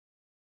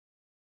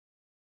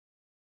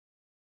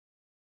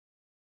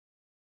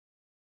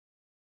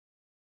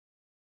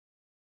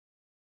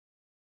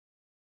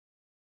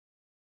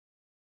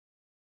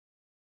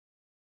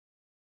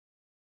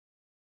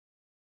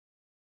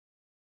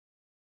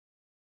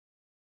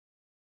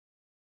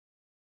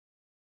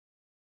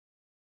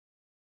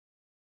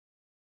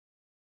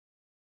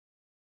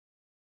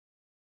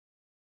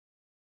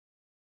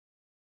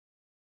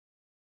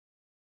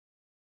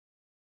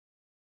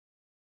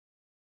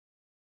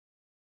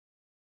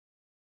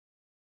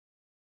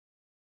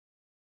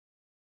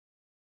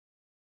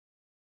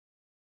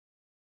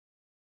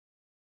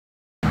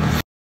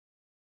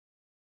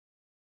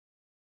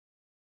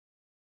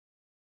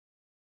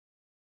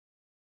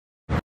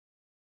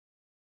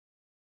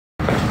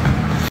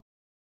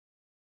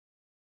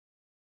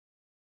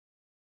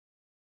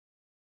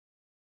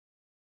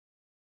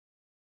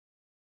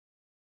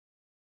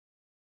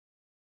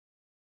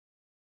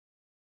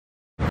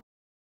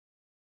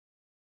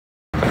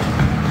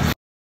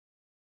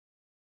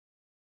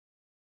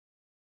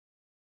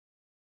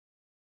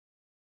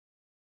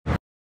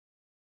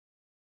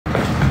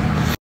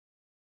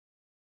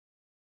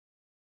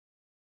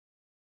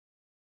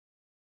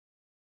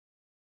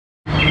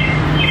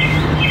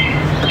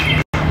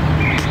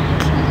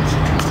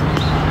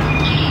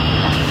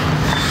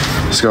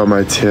Just got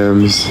my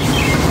Timbs.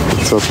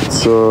 What's up,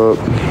 what's up?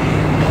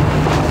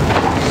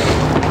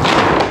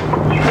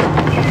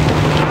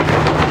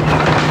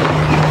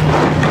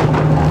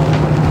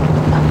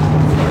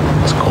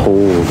 It's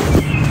cold.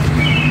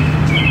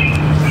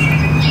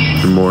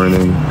 Good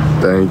morning.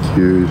 Thank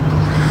you.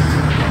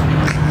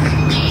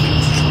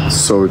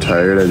 So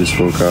tired, I just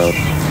woke up.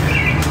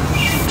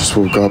 Just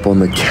woke up on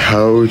the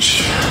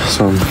couch,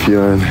 so I'm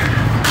feeling tired.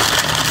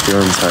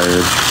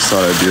 Just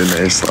thought I'd do a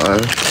nice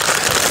live.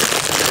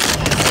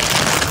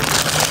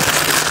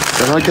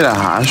 Did I not get a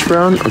hash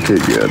brown? Okay,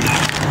 good.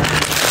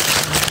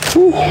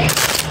 Whew.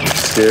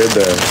 Scared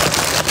there.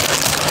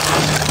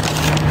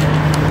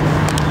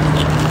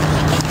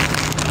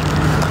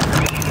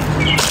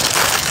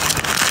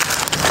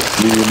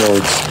 Medium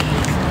oats.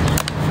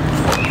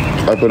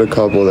 I put a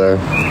couple there.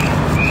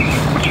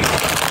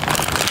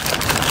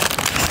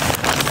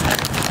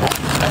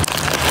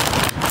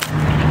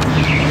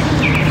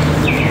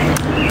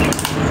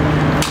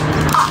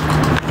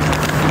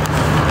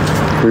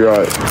 We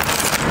got,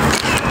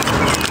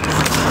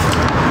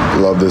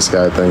 love this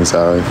guy, thanks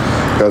Alec.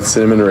 Got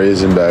cinnamon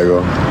raisin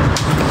bagel.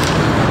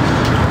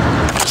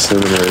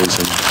 Cinnamon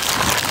raisin.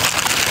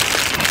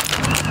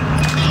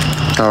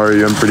 How are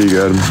you? I'm pretty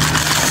good.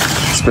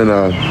 It's been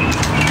a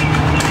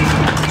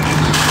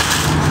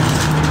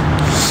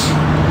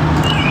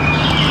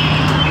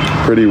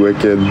pretty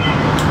wicked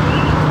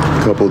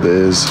couple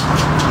days.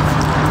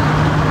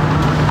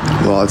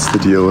 Lots to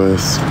deal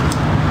with.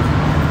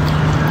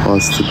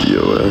 Lots to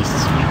deal with.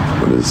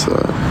 What is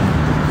that?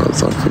 Oh,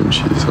 it's not cream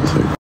cheese. I was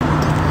like,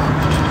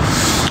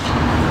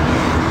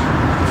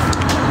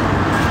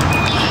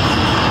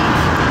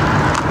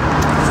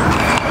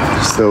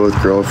 still with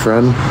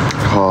girlfriend?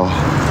 Oh,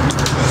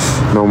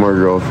 no more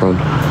girlfriend.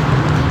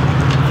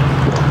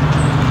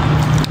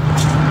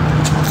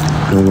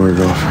 No more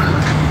girlfriend.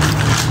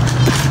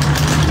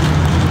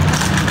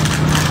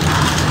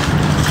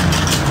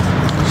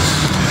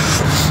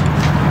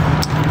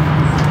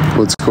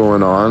 What's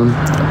going on?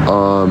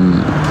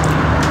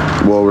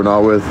 Well, we're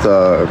not with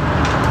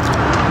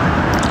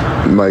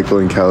Michael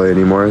and Kelly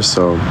anymore,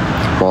 so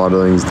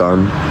modeling's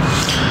done.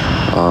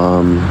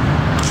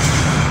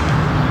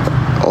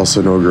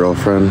 Also no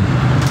girlfriend,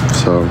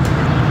 so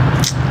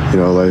you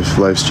know,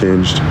 life's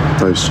changed.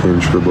 Life's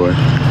changed for the boy.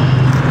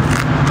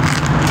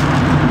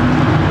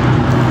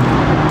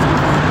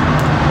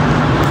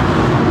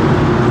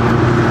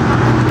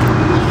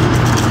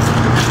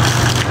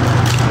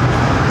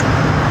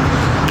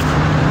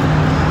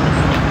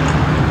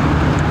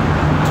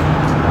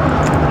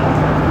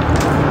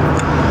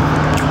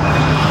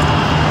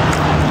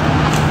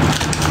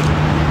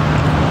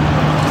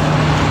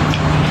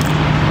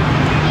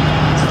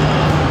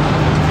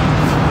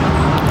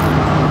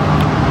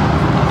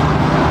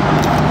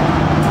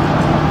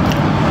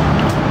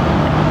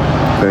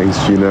 Thanks,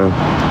 Gina.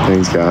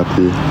 Thanks,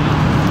 Kathy.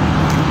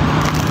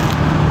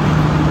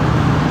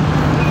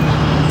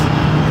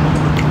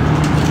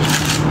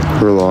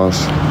 We're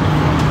lost.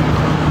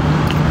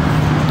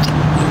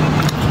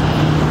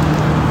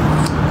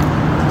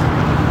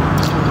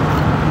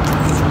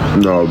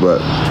 No,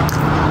 but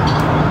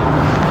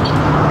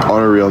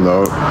on a real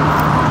note,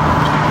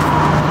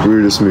 we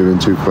were just moving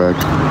too quick.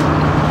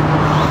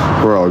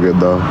 We're all good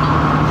though.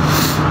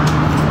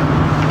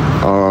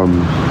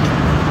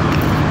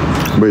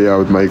 But yeah,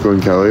 with Michael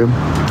and Kelly,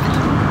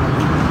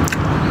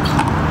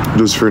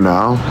 just for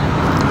now,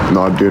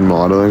 not doing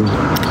modeling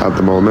at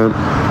the moment.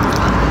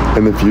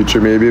 In the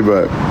future maybe,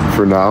 but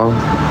for now,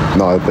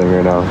 not a thing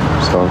right now.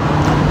 So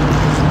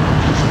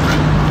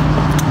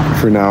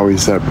for now we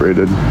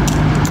separated.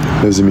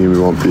 Doesn't mean we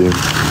won't be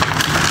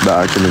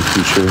back in the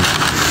future.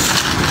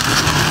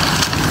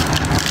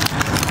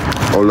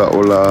 Hola,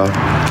 hola.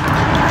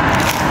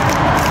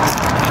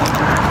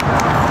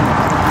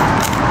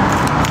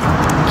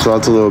 So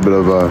that's a little bit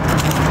of a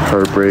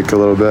heartbreak, a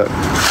little bit,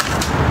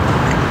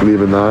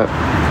 leaving that.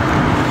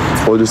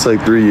 Well, just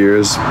like 3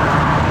 years.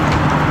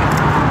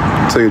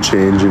 It's like a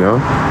change, you know?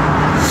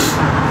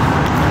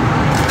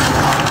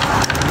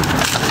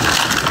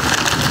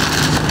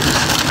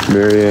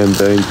 Marianne,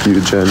 thank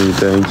you. Jenny,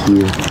 thank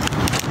you.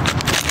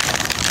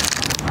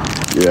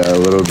 Yeah, a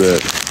little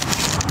bit.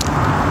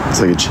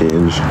 It's like a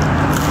change.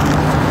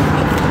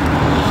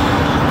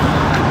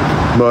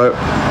 But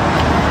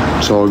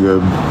it's all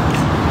good.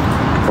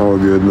 All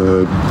good in the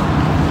hood.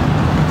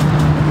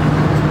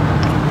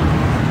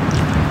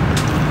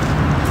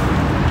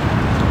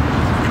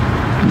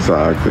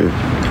 Exactly.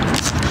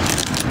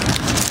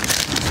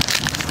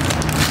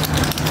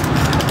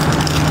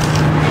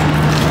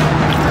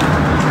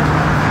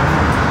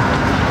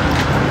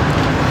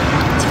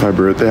 It's my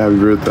birthday. Happy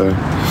birthday.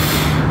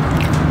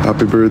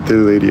 Happy birthday,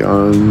 Lady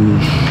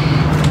Ange.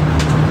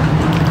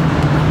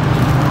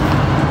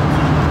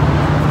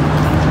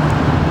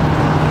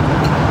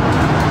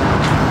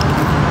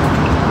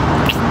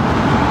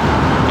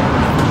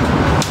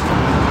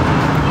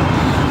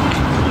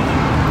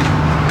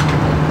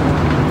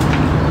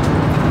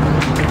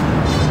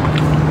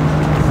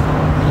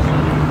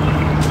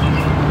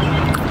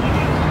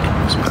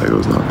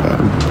 Spago's not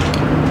bad.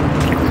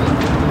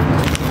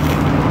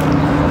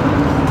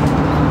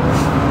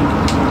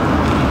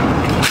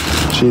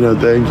 Sheena,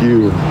 thank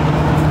you.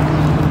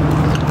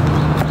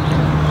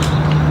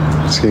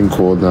 It's getting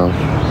cold now.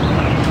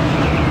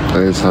 I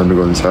think it's time to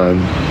go inside.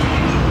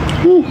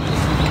 Woo.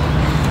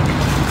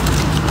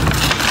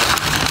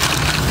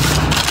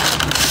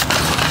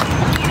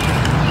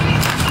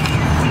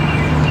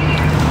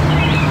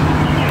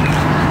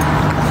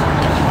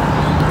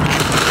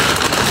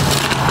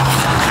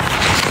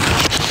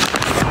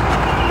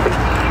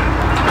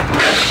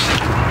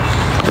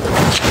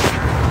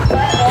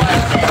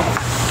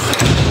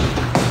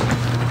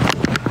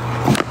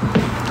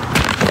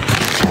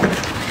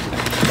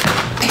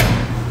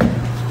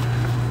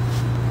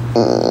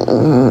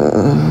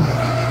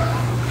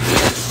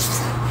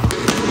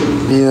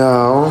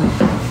 Meow.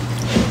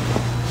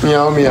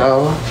 Meow,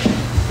 meow.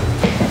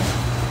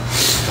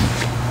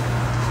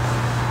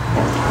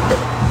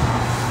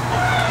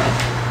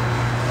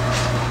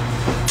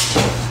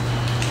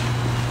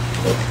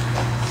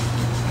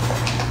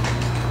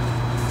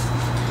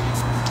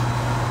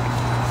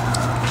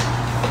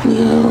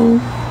 Meow.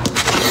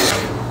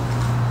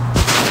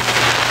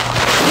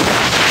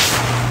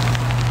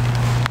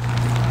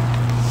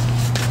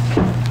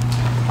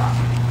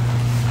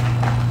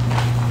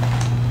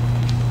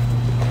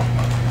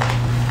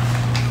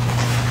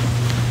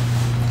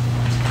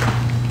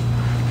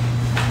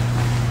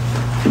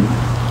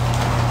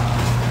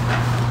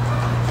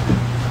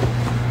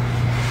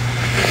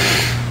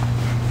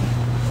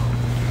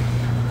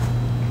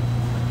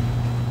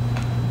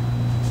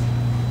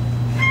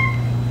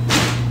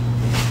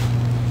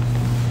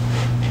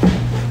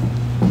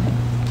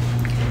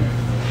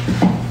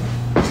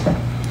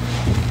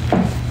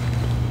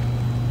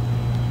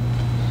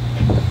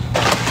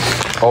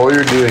 All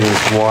you're doing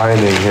is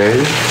whining,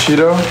 hey,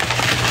 Cheeto?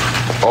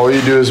 All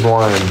you do is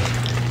whine.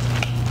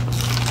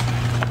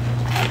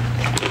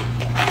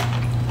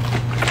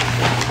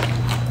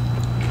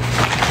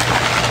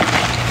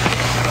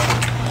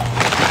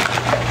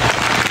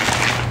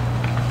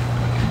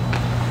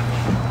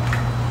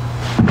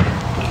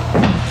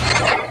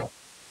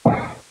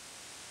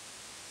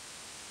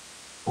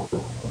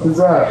 Who's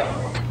that?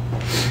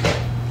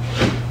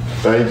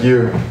 Thank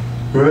you.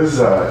 Who is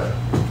that?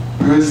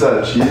 Who is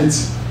that,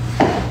 Cheats?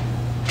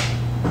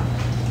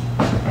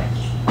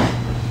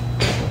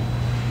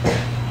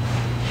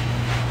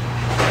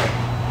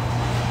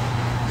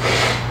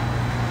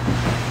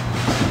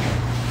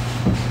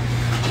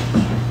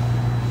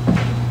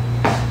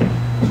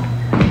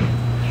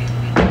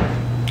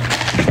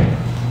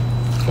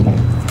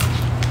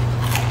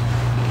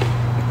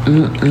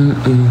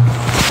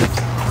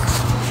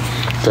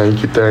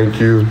 Thank you, thank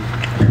you.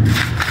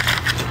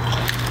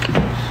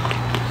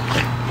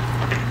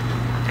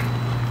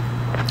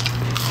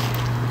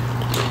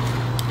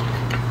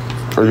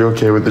 Are you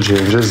okay with the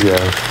changes? Yeah.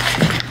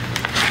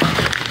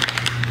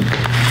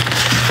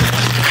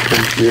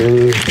 Thank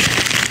you.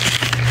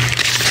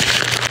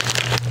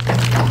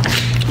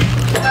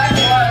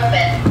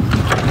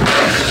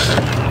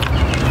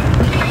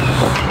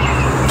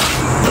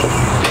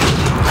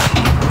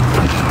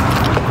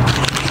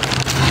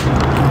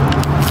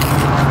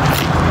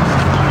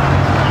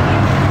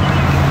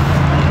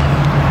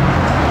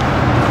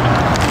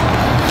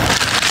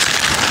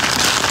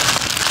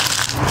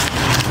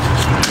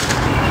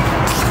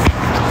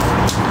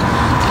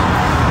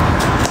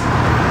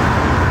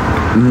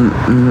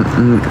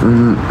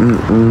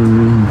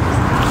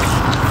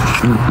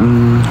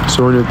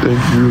 Sonia, thank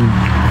you.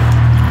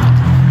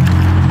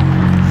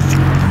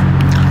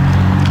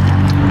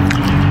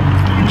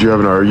 Did you have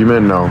an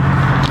argument? No.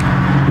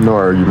 No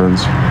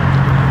arguments.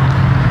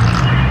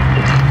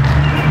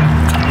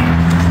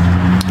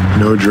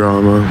 No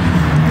drama.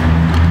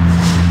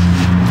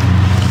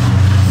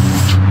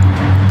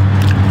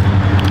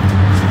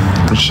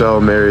 Michelle,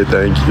 Mary,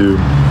 thank you.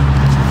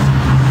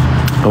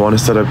 I want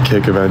to set up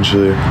Kick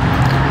eventually.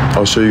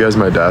 I'll show you guys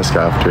my desk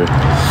after.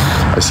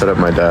 I set up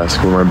my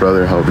desk. Well, my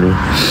brother helped me,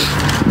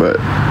 but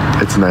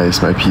it's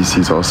nice. My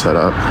PC's all set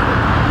up.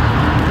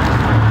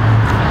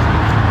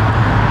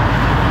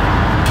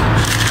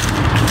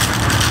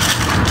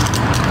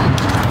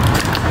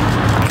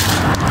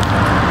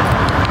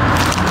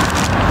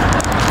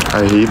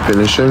 I hate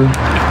finishing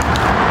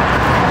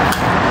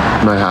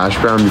my hash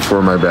brown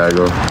before my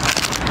bagel.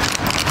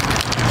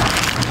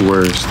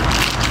 Worst.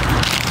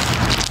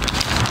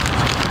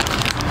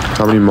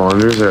 How many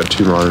monitors? I got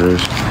 2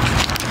 monitors.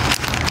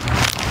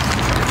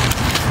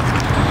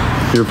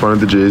 You had fun at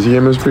the Jay-Z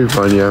game? It was pretty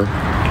fun, yeah.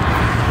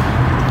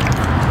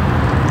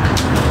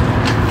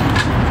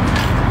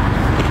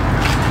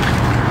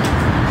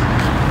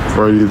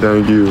 Friday,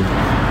 thank you.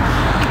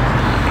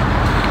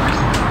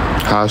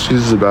 Hash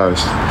is the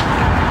best.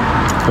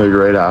 Like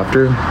right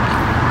after,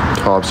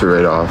 tops it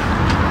right off.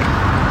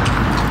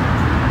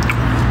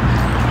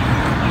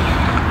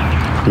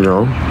 You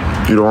know?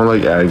 You don't want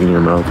like egg in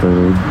your mouth or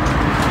anything.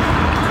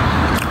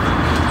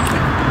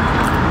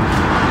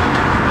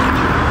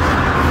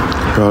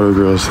 Prado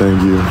girls,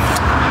 thank you.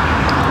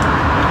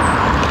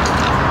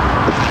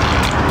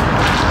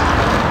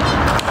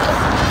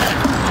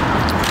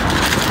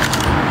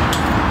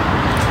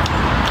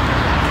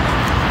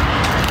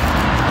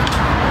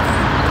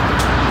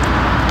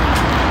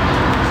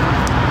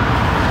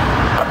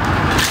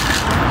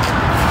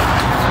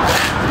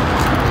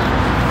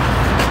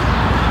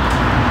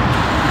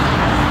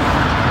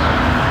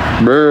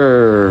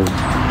 Brr.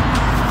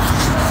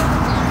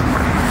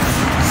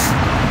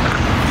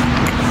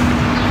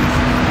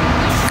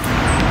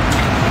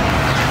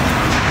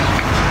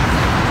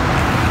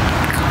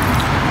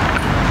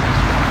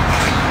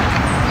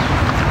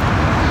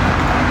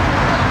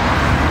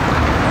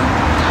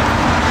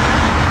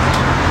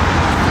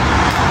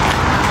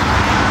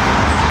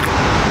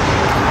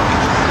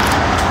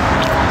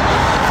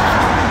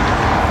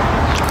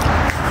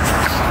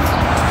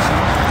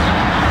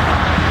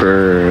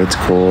 It's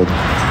cold.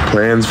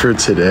 Plans for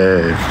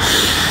today.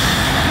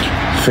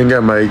 I think I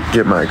might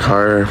get my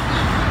car.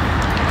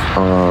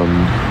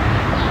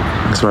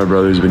 Because my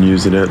brother's been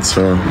using it,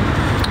 so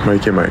I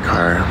might get my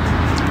car.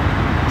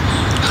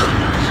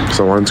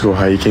 So I wanted to go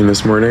hiking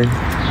this morning,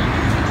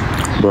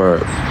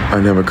 but I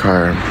didn't have a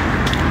car.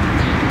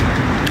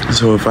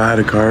 So if I had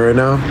a car right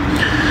now,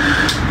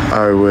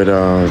 I would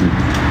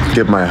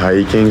get my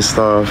hiking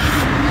stuff,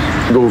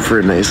 go for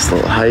a nice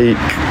little hike,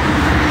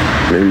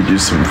 maybe do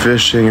some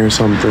fishing or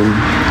something,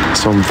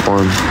 some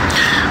fun.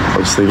 I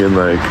was thinking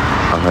like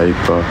a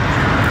hike, but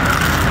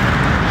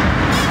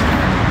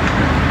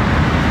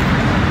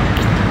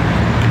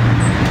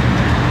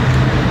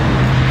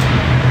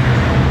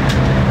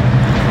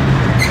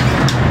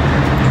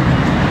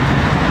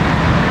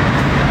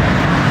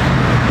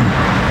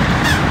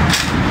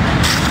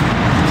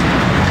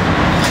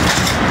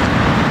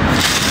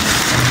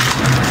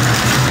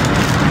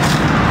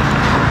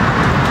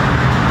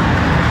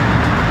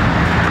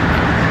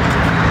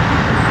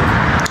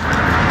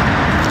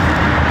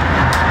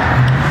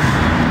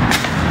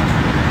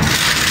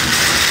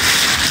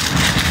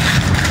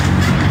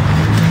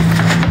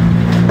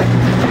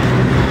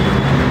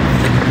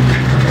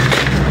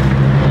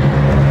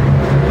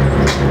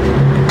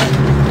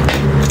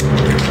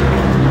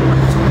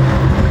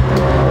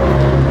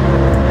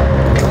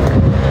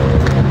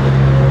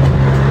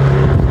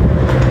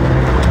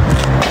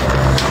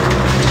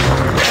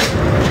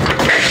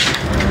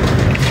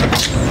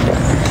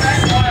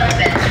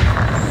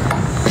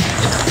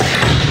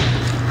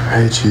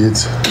hey,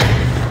 Cheats.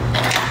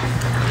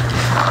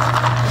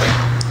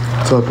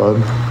 What's up,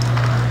 bud?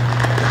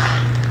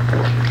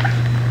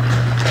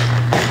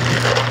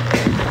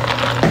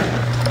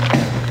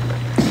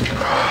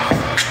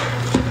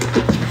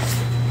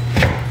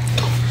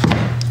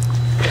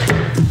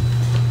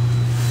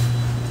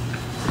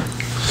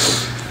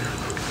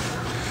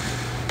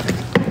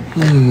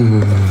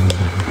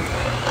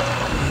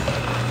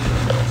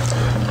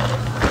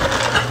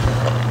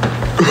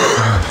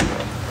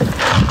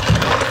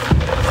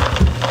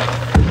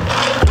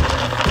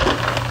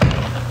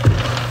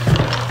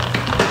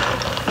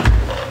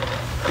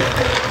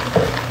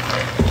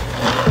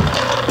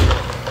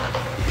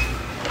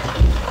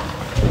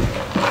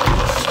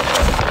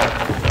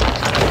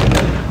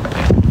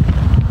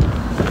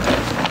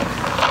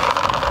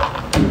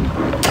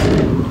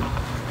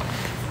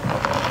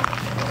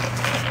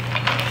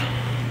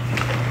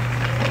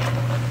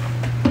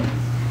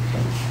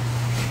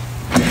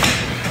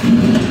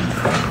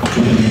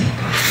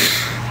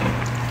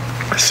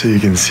 So you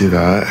can see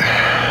that.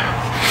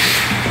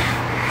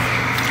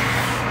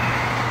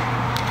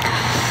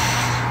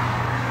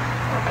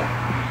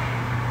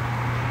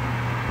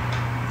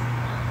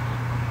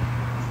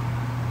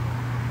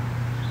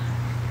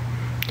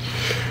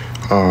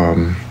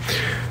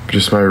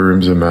 Just my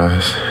room's a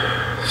mess.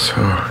 So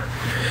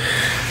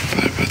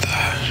but with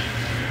that.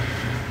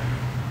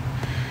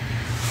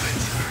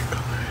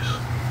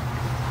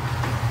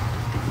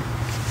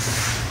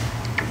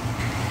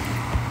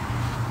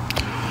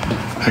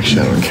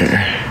 Actually, I don't care.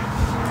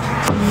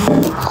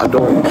 I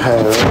don't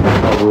care.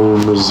 My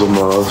room is a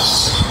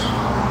mess.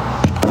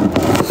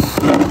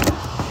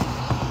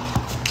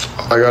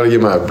 I gotta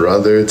get my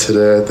brother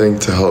today, I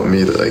think, to help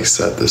me to like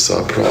set this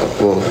up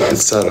properly. Well,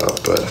 it's set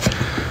up, but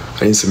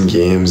I need some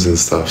games and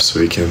stuff so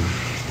we can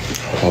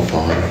hop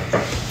on.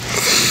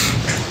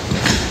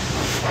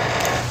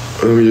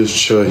 Let me just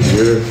chill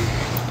here.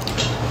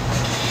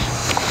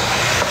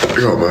 I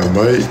got my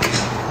mic.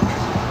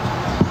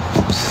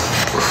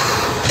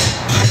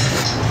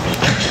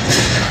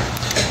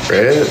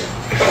 Right?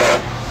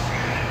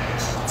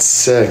 It's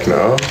sick,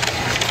 no?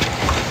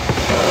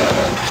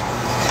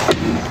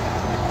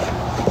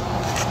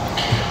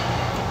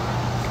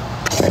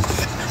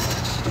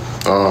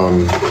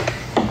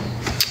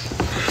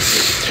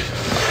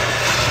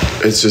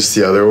 It's just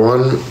the other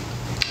one.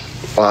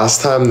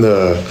 Last time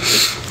the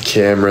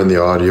camera and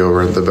the audio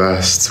weren't the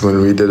best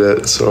when we did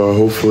it, so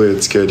hopefully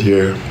it's good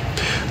here.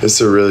 This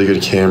is a really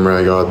good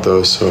camera I got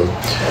though, so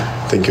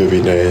I think it would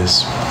be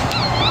nice.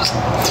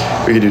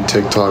 We could do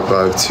TikTok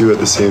live too at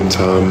the same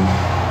time.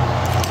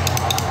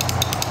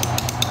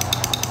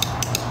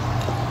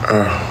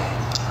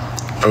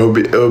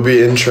 It'll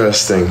be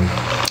interesting.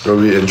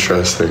 It'll be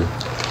interesting.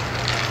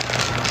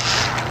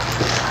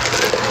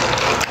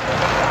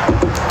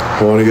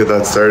 I want to get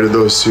that started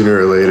though sooner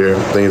or later. I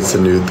think it's a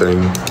new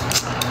thing.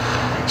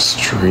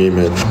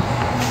 Streaming.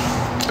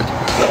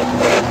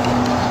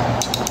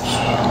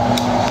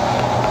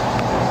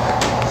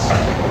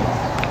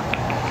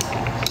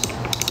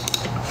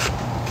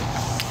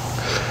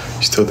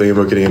 still thinking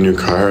about getting a new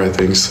car. I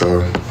think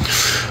so.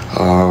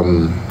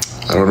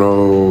 I don't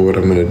know what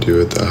I'm gonna do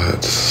with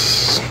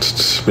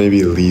that.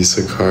 Maybe lease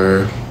a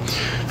car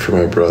for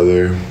my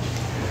brother.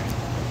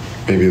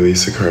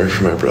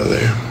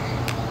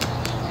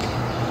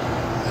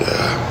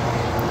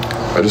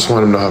 Yeah. I just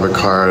want him to have a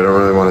car. I don't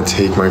really want to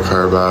take my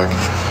car back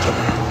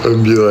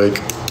and be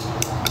like,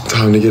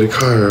 time to get a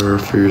car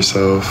for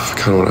yourself. I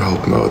kind of want to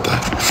help him out with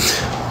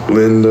that.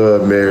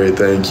 Linda, Mary,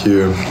 thank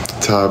you.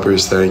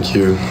 Toppers, thank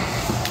you.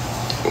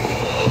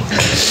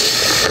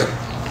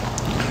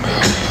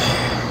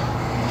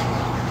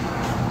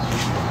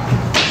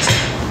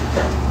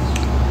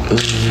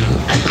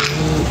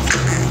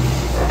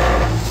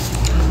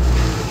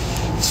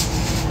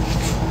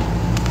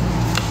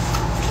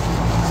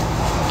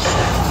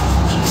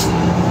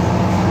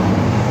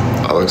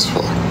 That looks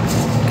fucking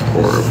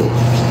horrible.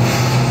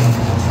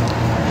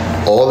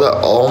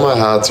 All my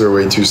hats are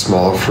way too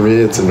small for me.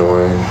 It's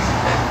annoying.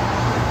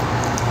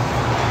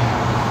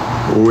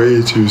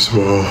 Way too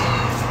small.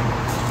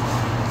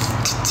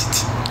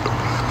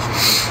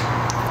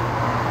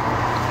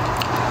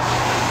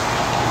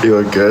 You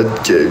look good?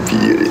 Get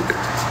beauty.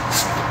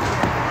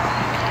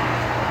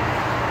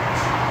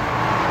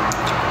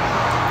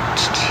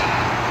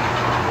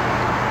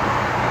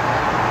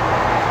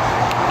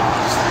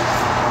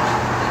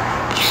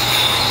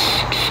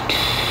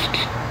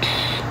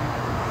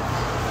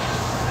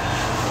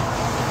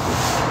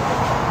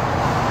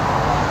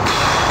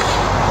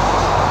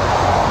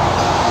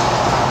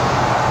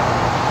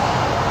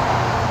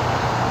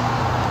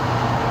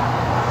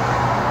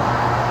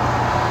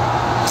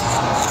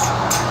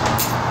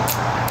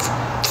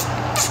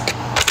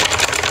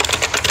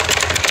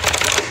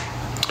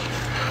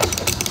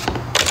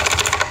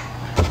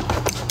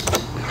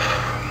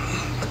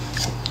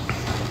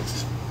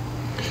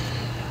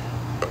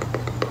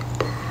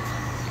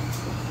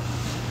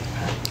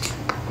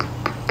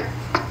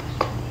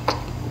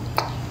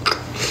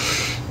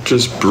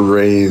 Just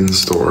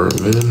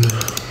brainstorming.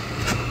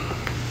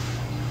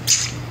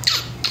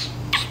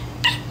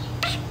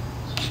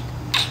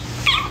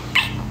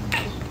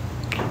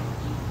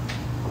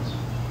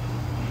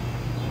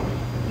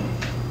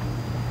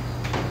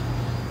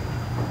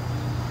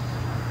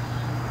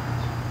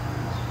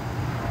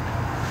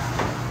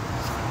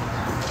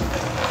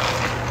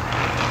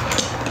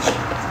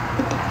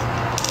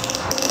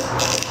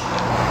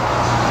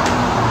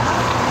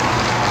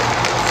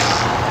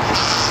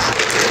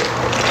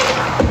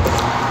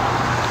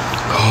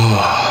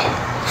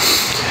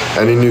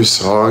 Any new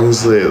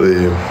songs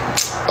lately?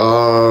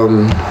 I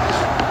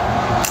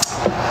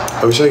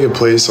wish I could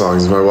play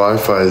songs. My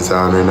Wi-Fi is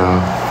down right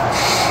now.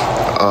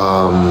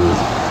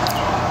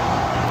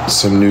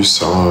 Some new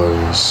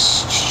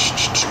songs.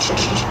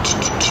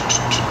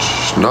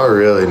 Not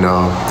really,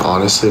 no.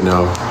 Honestly,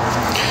 no.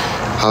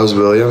 How's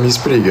William? He's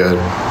pretty good.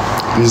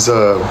 He's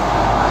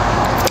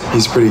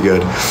pretty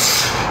good.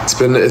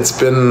 It's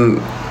been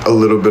a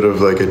little bit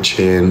of like a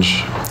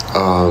change.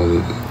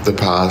 The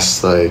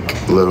past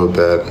like little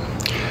bit.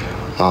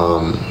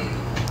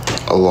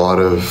 A lot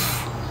of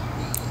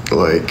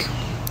like,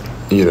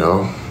 you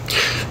know,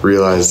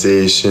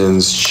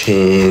 realizations,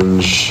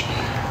 change,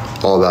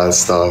 all that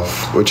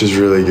stuff, which is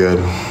really good.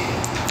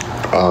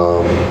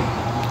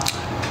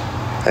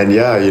 And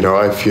yeah, you know,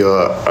 I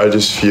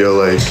just feel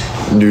like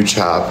new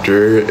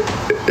chapter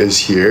is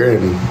here,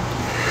 and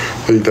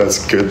I think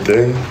that's a good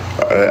thing.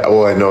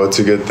 I know it's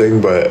a good thing,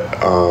 but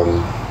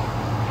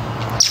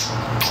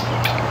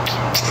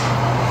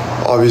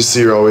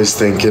obviously you're always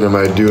thinking, am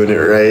I doing it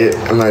right?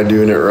 Am I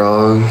doing it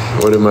wrong?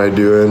 What am I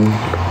doing?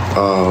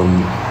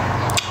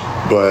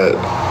 But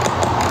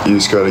you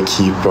just gotta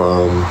keep,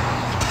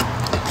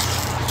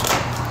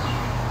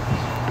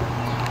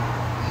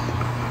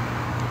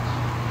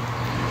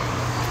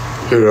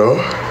 you know,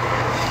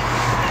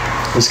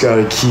 just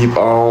gotta keep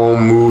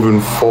on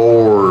moving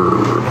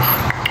forward.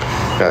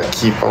 Gotta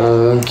keep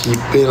on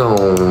keeping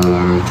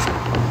on.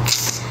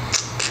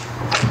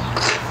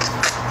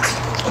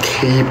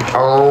 Keep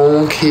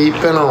on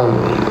keeping on.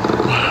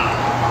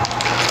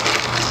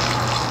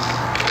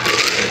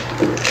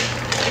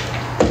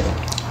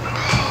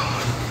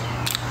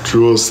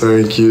 Jules,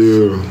 thank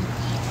you.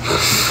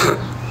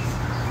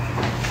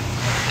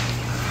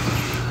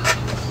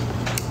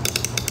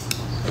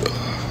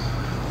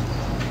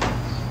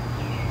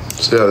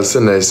 So yeah, this is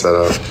a nice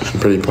setup. I'm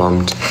pretty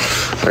pumped.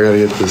 I gotta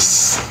get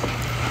this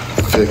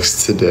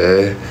fixed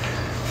today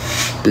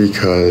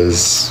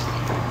because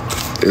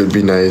it would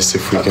be nice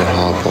if we can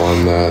hop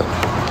on that,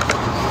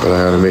 but I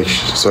gotta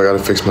so I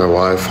gotta fix my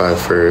Wi-Fi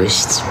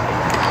first.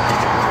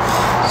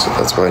 So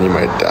that's why I need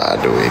my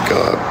dad to wake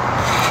up,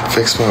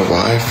 fix my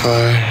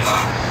Wi-Fi,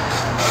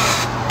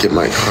 get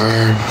my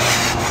car,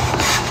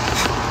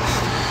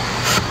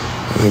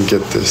 and then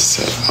get this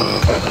set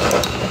up.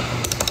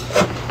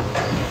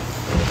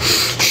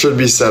 Should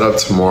be set up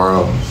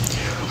tomorrow.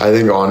 I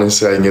think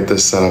honestly I can get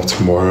this set up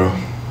tomorrow.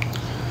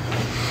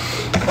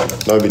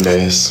 That'd be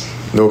nice.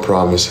 No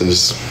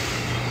promises.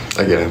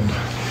 Again.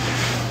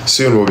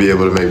 Soon we'll be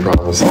able to make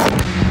promises.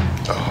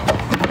 Oh.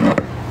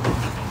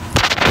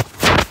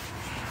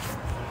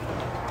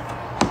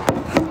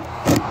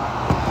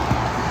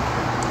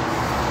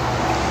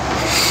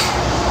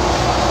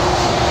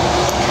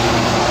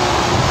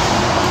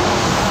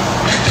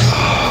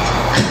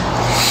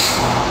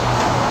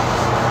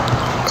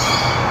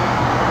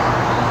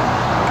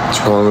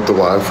 wrong with the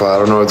Wi-Fi. I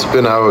don't know. It's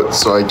been out,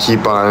 so I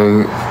keep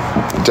buying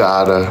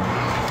data.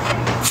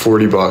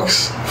 $40,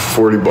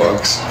 $40,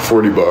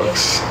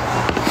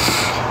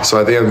 $40. So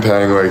I think I'm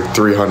paying like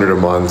 $300 a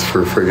month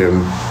for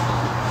friggin'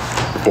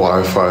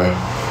 Wi-Fi.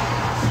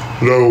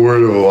 No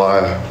word of a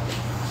lie.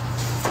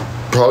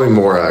 Probably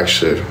more,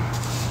 actually.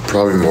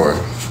 Probably more.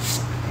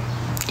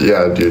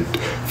 Yeah, dude.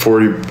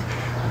 40.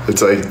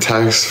 It's like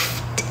text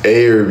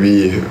A or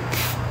B.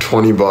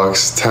 $20,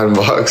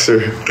 $10 or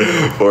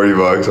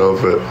 $40. I'll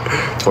put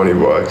 $20,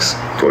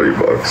 $20.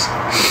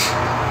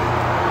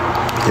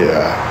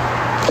 Yeah.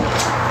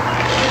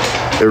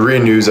 It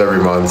renews every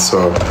month,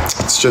 so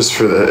it's just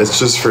for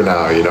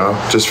now, you know,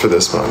 just for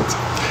this month.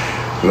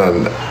 And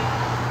then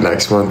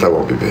next month I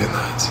won't be paying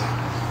that. So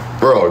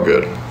we're all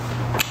good.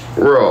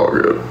 We're all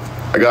good.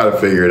 I gotta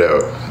figure it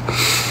out.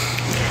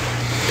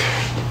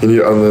 You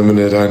need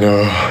unlimited, I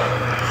know.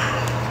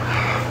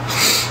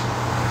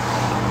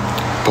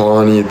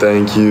 Bonnie,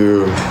 thank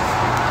you.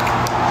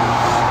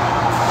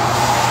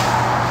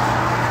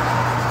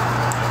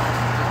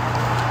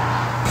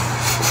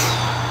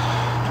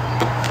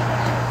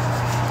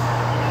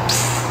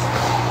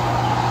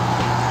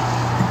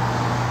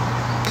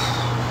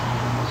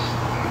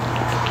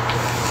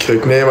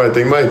 Kick name? I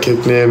think my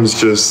kick name's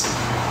just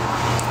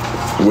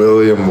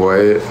William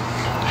White.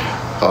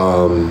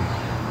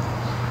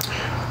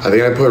 I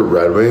think I put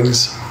Red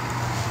Wings.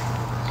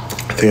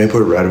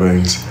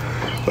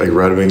 Like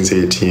Red Wings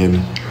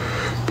 18.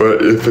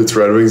 But if it's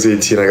Red Wings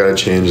 18, I gotta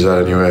change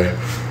that anyway.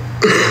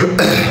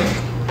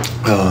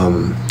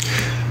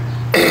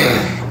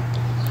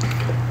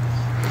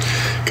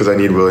 Because I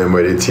need William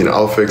White 18.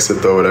 I'll fix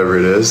it though, whatever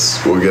it is.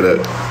 We'll get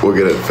it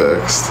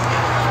fixed.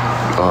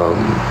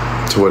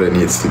 To what it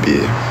needs to be.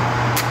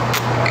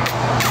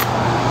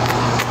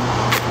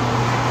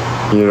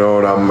 You know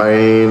what I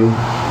mean?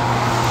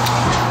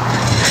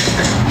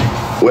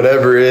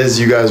 Whatever it is,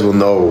 you guys will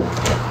know.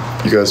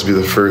 You guys will be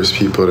the first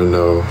people to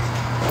know.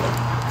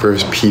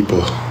 First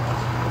people. The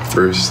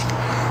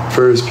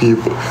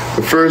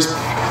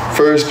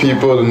first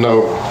people to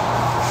know.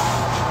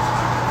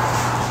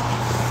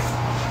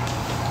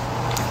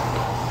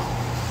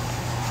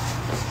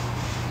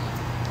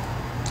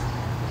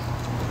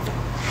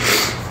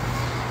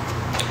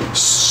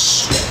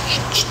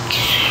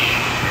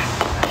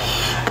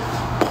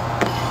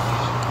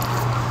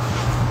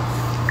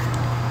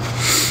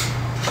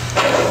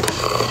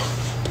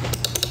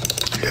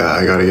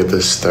 I gotta get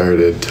this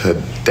started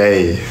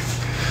today.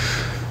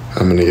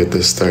 I'm gonna get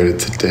this started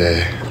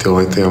today. The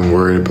only thing I'm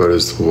worried about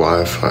is the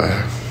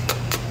Wi-Fi.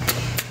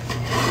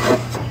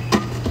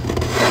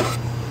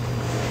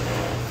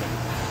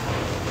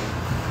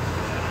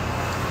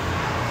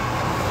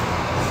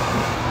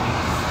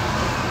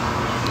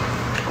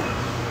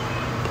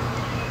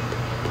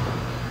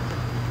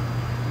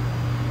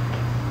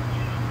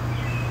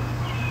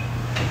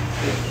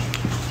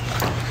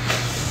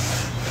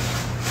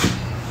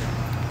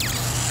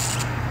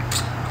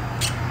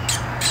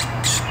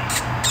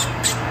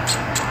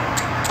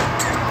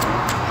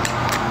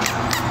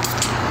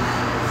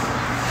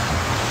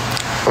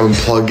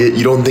 Unplug it.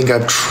 You don't think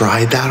I've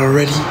tried that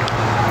already?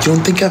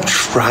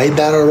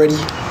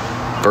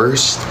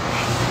 First?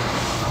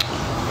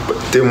 But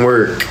it didn't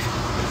work.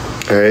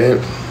 Alright?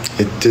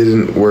 It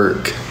didn't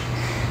work.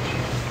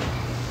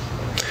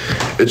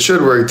 It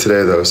should work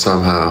today though,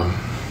 somehow.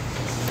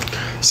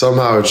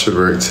 Somehow it should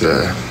work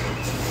today.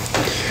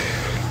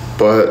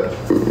 But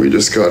we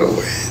just gotta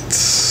wait.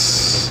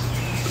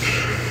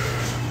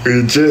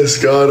 We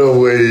just gotta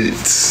wait.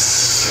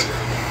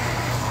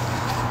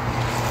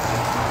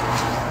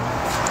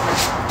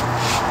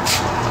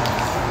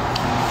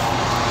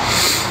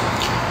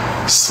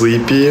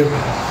 Sleepy?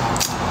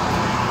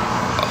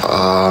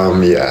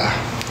 Yeah.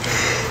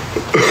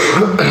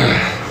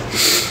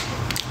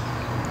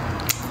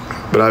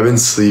 But I've been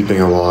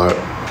sleeping a lot.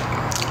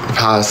 The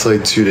past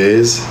like 2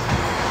 days.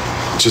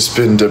 Just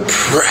been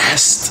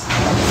depressed.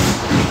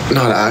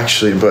 Not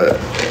actually, but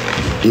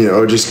you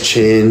know, just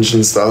changed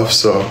and stuff,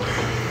 so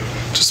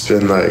just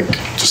been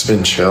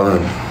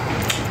chilling.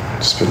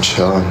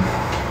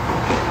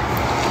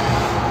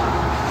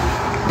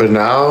 But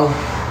now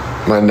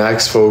my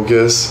next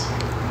focus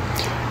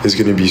is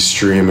gonna be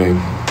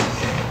streaming.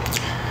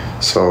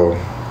 So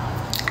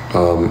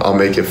I'll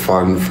make it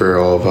fun for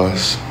all of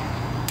us.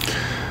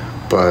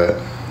 But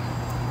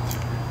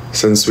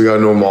since we got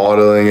no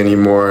modeling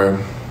anymore,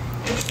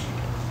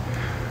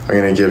 I'm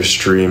gonna give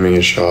streaming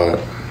a shot.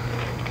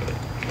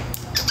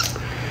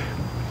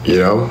 You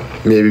know,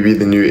 maybe be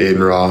the new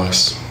Aiden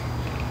Ross.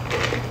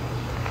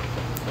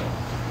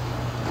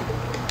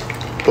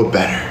 But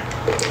better.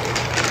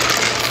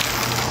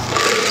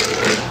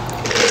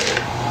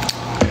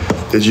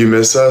 Did you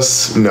miss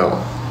us?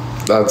 No.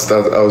 That's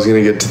I was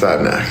gonna get to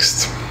that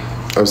next.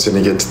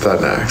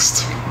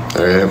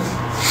 Alright?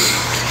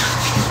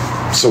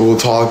 So we'll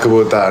talk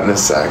about that in a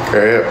sec,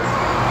 alright?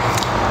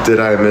 Did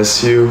I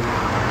miss you?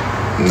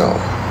 No.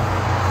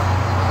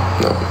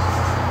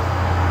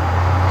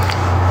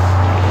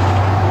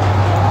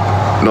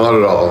 Not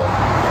at all.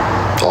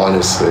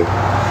 Honestly.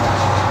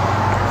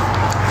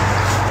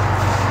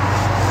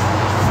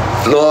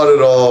 Not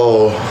at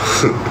all.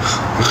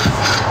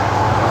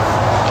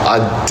 I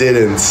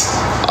didn't.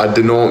 I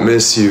did not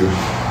miss you.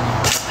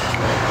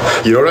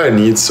 You know what I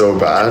need so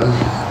bad?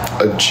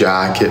 A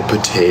jacket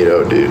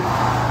potato, dude.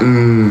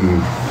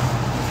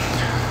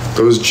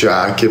 Those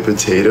jacket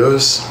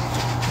potatoes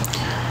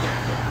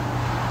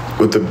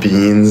with the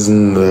beans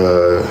and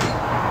the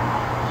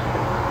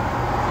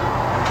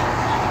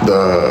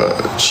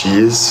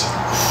cheese.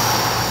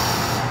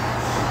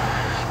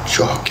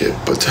 Jacket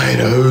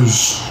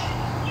potatoes.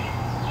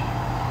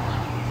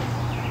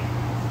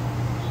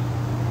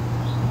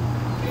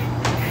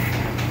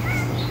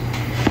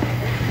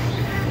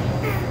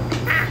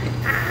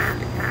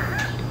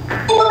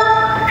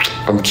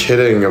 I'm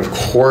kidding. Of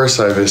course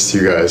I missed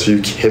you guys. Are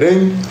you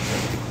kidding?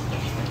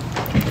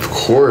 Of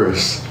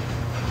course.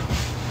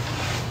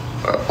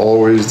 I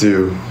always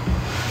do.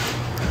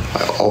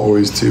 I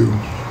always do.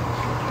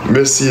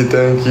 Missy,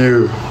 thank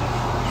you.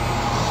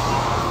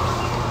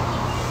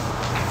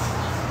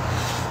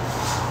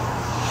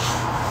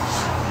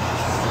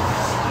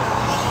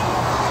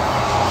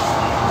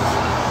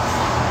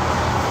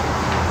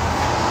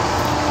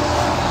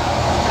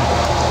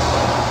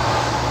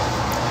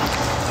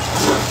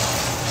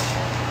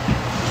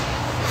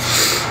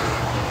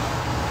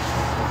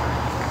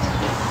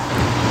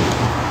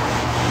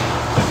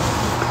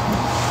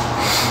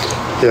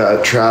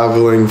 Yeah,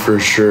 traveling for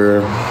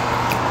sure.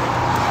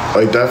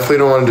 I definitely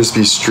don't want to just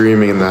be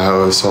streaming in the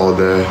house all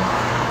day.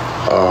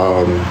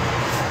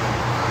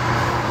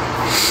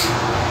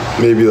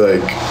 Maybe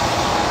like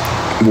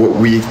what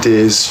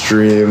weekdays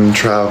stream,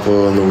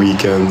 travel on the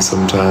weekends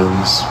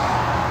sometimes.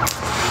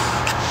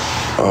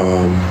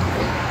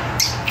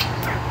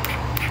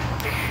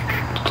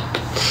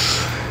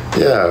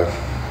 Yeah,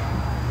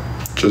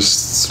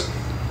 just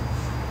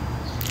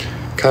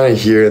kind of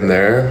here and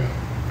there,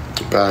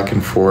 back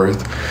and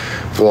forth.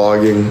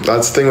 Vlogging,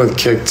 that's the thing with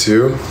Kick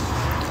too.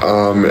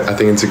 I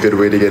think it's a good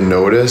way to get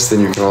noticed,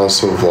 and you can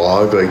also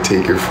vlog, like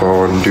take your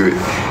phone and do it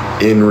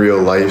in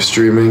real life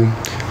streaming.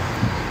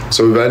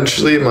 So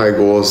eventually my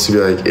goal is to be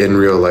like in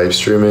real life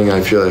streaming.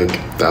 I feel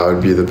like that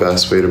would be the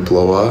best way to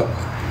blow up,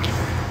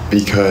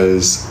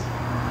 because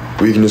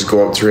we can just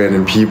go up to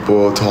random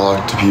people,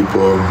 talk to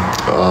people,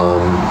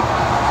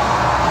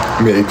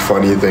 make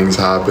funny things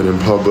happen in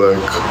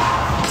public,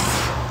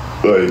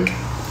 like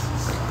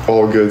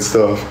all good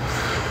stuff.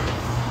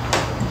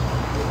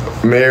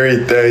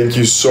 Mary, thank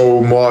you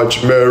so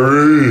much,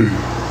 Mary.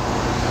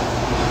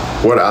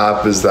 What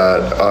app is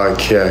that?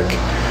 Kick.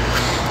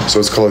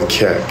 So it's called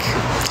Kick.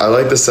 I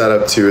like the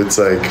setup too. It's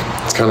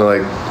kind of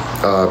like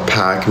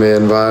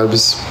Pac-Man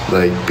vibes.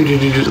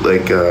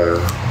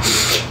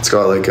 It's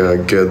got like a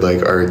good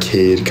like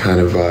arcade kind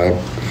of vibe.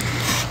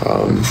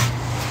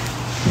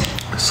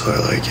 So I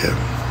like it.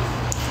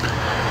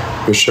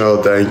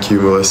 Michelle, thank you.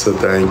 Melissa,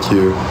 thank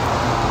you.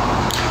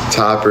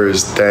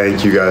 Tappers,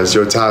 thank you guys.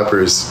 Yo,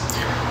 Tappers.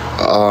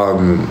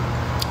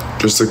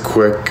 Just a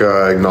quick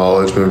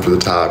acknowledgement for the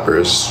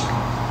Tappers.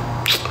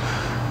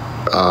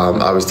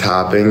 I was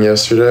tapping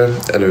yesterday,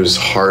 and it was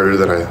harder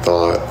than I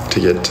thought to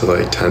get to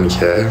like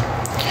 10K.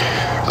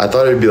 I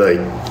thought it'd be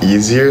like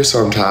easier,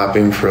 so I'm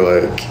tapping for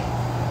like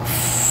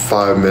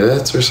 5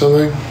 minutes or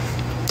something.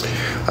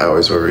 I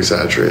always over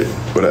exaggerate.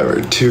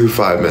 Whatever,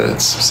 5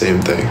 minutes,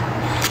 same thing.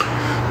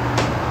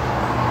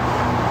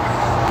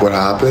 What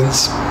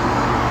happens?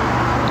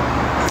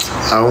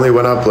 I only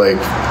went up like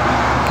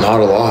not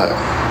a lot,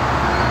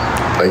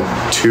 like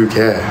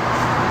 2K,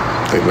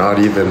 like not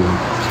even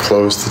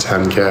close to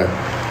 10K.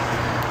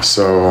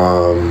 So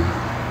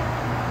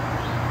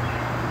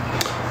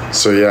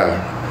yeah,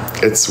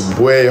 it's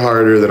way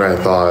harder than I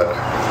thought.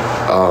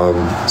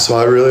 So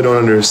I really don't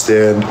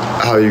understand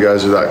how you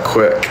guys are that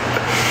quick.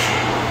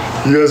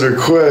 You guys are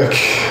quick.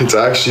 It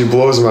actually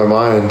blows my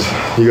mind.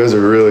 You guys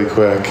are really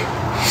quick.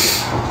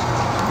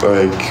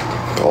 Like,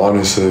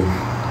 honestly.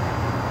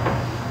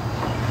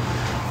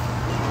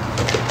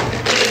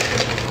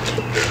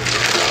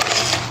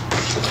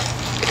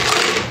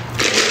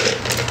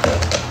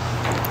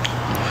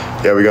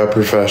 Yeah, we got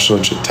professional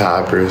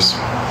tappers.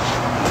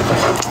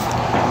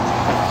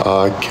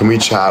 Can we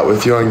chat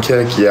with you on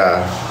Kick?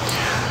 Yeah.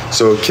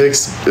 So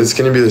Kick's, it's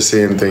gonna be the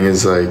same thing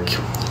as like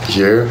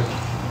here.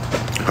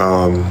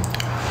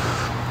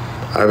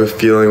 I have a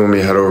feeling when we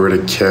head over to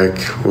Kick,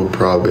 we'll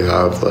probably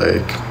have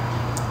like,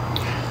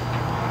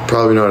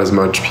 probably not as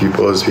much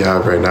people as we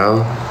have right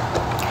now.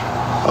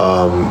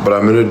 But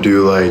I'm gonna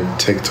do like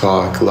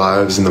TikTok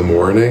lives in the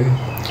morning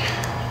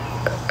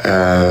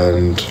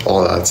and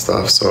all that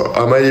stuff. So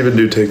I might even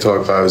do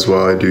TikTok lives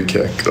while I do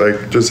Kick,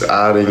 like just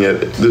adding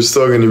it. There's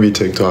still gonna be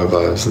TikTok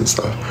lives and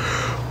stuff,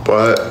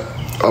 but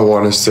I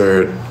want to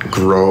start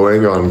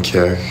growing on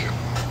Kick.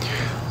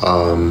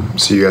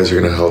 So you guys are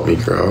gonna help me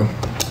grow.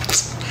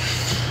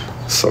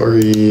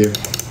 Sorry.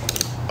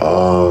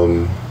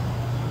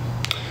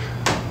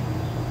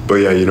 But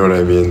yeah, you know what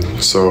I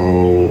mean. So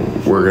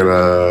we're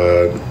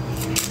gonna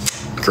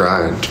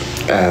grind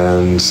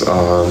and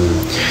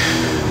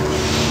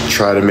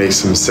try to make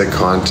some sick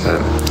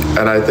content.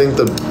 And I think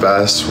the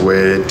best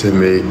way to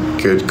make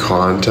good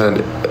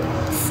content,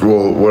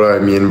 well, what I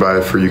mean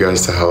by for you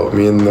guys to help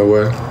me in the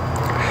way,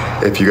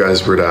 if you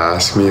guys were to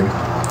ask me,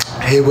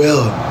 hey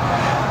Will,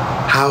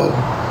 how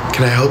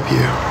can I help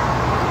you?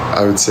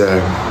 I would say,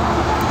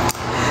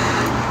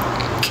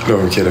 no,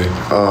 I'm kidding.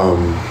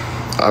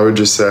 I would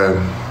just say,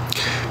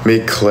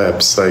 make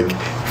clips, like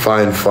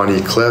find funny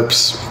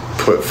clips,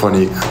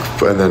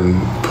 and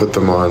then put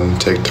them on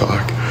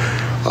TikTok.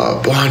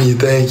 Bonnie,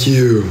 thank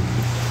you.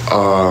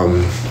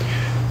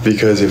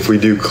 Because if we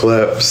do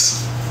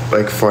clips,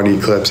 like funny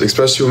clips,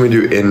 especially when we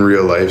do in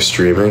real life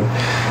streaming,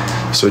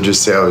 so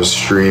just say I was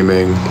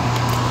streaming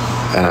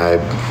and I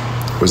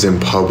was in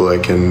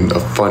public and a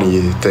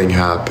funny thing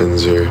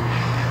happens or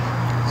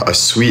a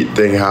sweet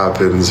thing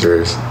happens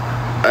or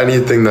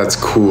anything that's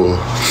cool,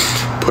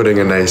 putting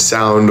a nice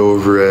sound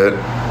over it,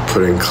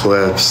 putting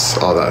clips,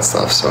 all that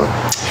stuff. So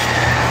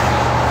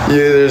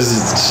yeah, there's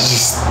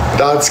just,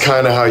 that's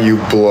kind of how you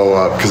blow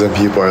up, because then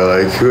people are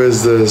like, who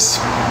is this?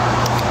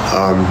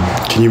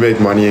 Can you make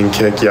money in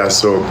Kik? Yeah,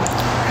 so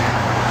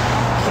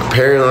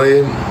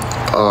apparently,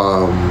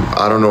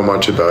 I don't know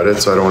much about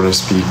it, so I don't want to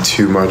speak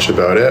too much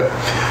about it,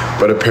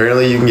 but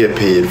apparently you can get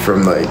paid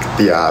from like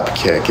the app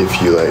Kik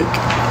if you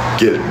like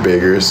get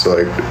bigger. So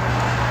like,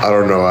 I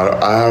don't know,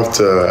 I have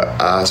to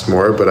ask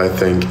more, but I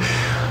think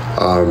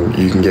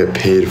you can get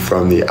paid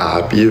from the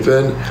app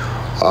even.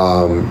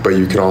 But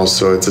you can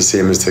also, it's the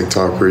same as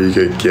TikTok where you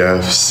get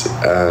gifts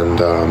and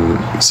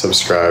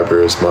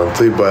subscribers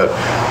monthly, but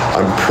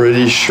I'm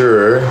pretty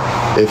sure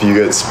if you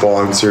get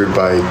sponsored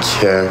by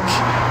Kik,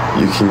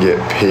 you can get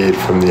paid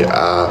from the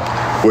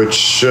app, which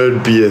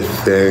should be a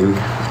thing,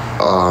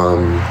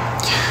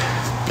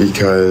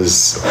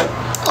 because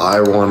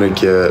I want to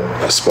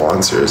get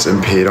sponsors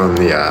and paid on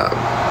the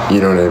app, you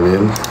know what I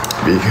mean?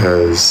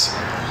 Because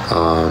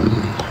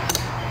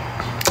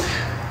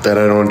then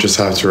I don't just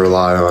have to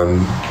rely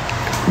on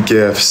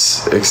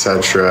gifts,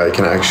 etc. I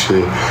can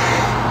actually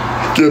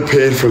get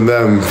paid from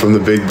them, from the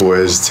big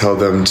boys, tell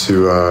them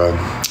to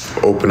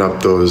open up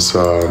those,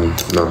 no,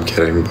 I'm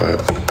kidding, but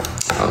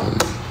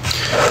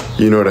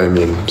you know what I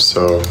mean.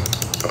 So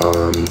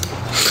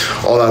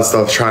all that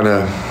stuff, trying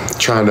to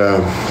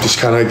just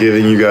kind of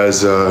giving you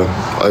guys a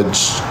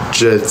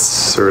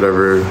jits or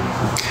whatever,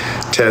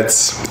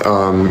 tits,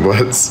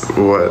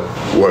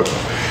 what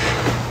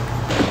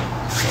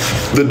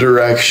the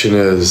direction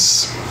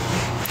is.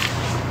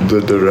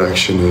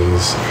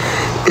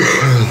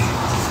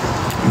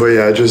 But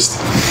yeah, just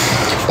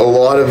a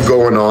lot of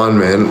going on,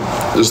 man.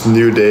 Just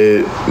new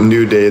day,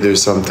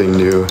 there's something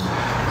new.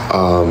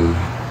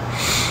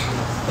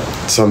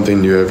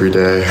 Something new every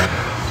day.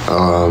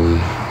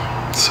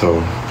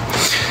 So,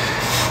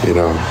 you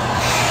know,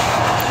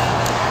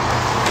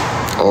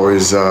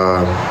 always,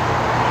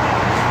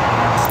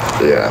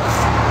 yeah,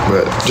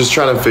 but just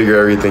trying to figure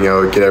everything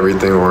out, get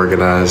everything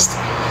organized,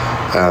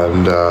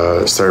 and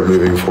start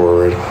moving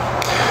forward.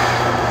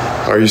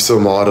 Are you still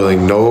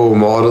modeling? No,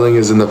 modeling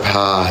is in the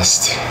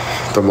past.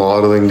 The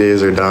modeling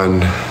days are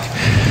done.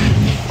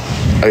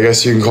 I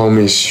guess you can call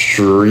me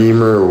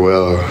Streamer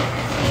Will.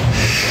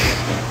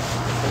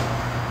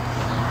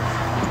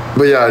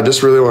 But yeah, I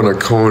just really want to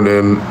cone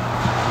in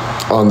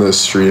on this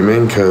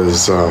streaming,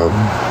 because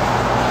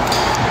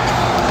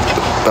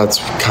that's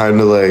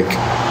kind of like,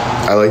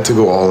 I like to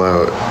go all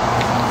out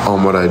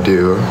on what I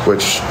do,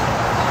 which,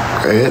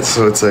 right?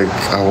 So it's like,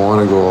 I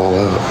want to go all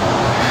out.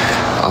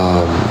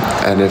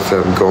 And if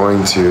I'm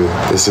going to,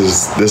 this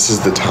is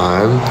the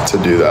time to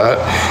do that.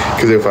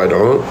 Because if I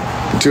don't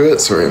do it,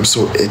 sorry, I'm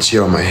so itchy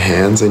on my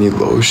hands, I need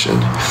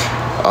lotion.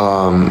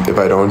 If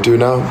I don't do it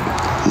now,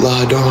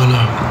 La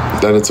Donna,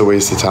 then it's a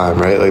waste of time,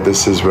 right? Like,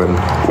 this is when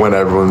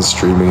everyone's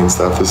streaming and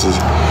stuff. This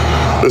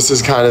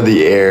is kind of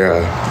the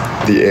era,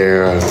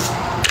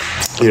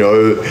 you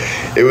know.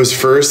 It was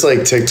first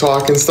like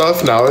TikTok and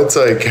stuff. Now it's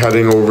like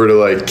heading over to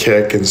like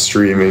Kik and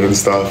streaming and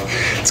stuff.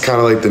 It's kind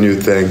of like the new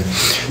thing.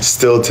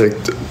 Still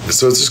TikTok.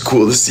 So it's just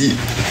cool to see.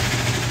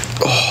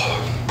 Oh.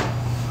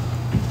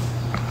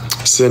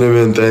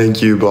 Cinnamon,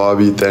 thank you.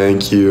 Bobby,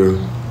 thank you.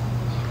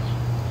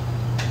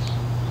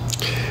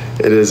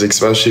 It is,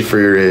 especially for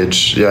your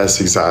age.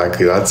 Yes,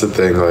 exactly. That's the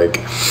thing.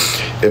 Like,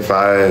 if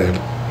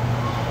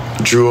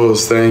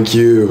Jules, thank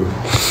you.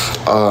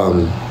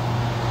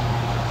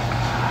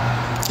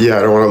 Yeah,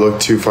 I don't want to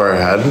look too far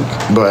ahead,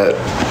 but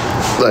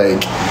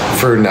like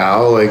for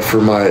now, like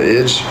for my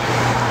age,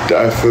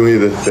 definitely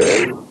the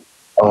thing.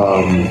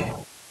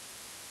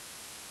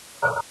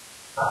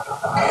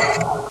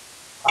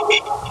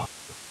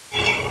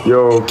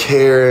 Yo,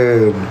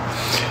 Karen,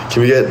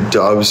 can we get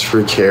dubs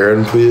for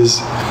Karen, please?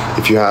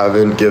 If you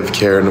haven't, give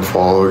Karen a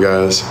follow,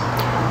 guys.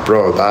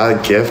 Bro,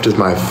 that gift is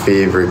my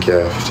favorite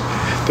gift.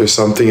 There's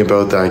something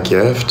about that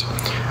gift.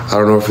 I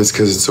don't know if it's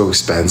because it's so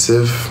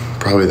expensive.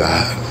 Probably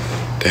that.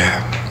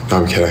 Damn, no,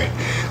 I'm kidding.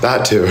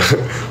 That too.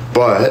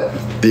 But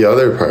the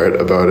other part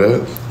about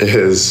it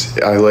is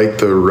I like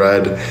the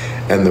red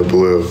and the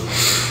blue.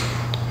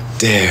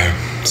 Damn,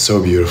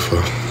 so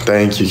beautiful.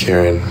 Thank you,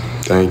 Karen.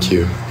 Thank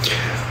you.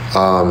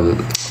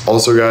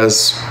 Also,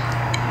 guys,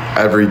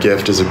 every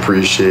gift is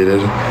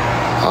appreciated.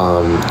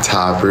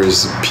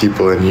 Tappers,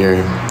 people in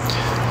here,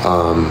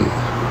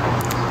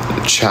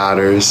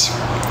 chatters,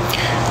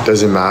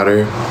 doesn't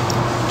matter.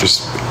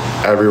 Just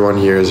everyone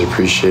here is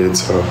appreciated.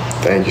 So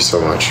thank you so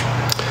much.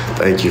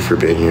 Thank you for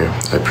being here.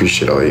 I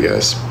appreciate all you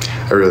guys.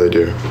 I really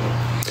do.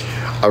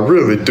 I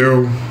really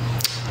do.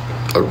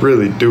 I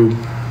really do.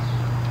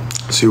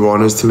 So you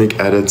want us to make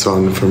edits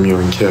on From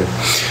Young Kick?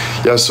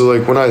 Yeah, so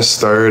like when I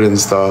started and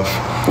stuff,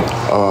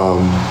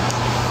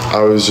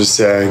 I was just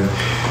saying,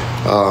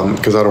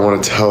 because I don't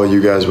want to tell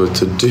you guys what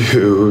to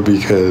do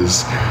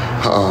because,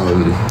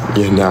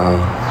 you know,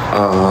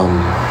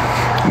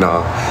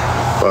 no.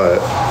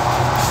 But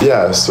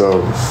yeah,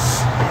 so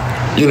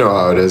you know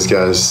how it is,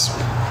 guys.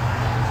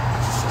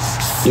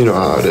 You know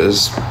how it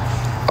is.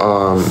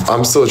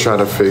 I'm still trying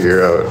to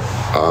figure out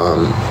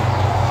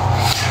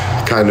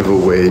kind of a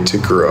way to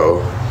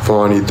grow.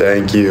 Fawny,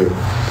 thank you.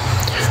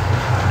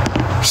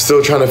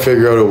 Still trying to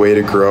figure out a way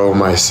to grow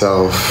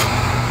myself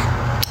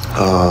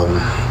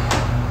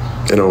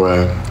in a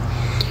way.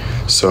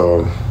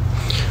 So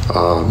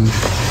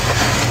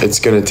it's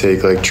gonna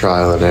take like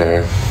trial and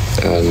error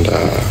and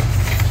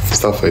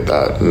stuff like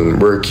that.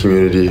 And we're a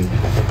community,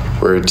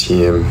 we're a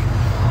team,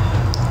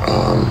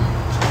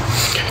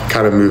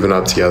 kind of moving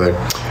up together.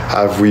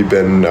 Have we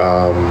been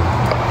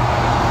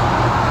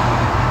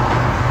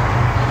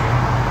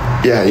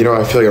yeah, you know,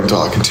 I feel like I'm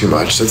talking too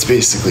much. That's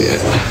basically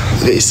it.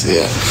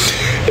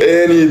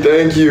 Annie,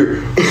 thank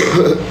you.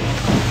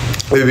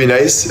 It would be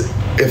nice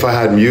if I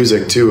had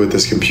music too with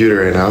this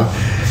computer right now.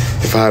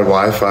 If I had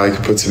Wi-Fi, I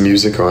could put some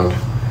music on.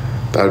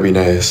 That would be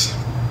nice.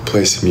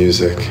 Play some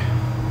music.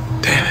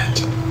 Damn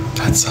it.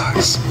 That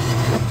sucks.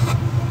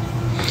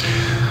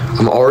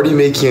 I'm already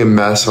making a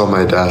mess on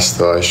my desk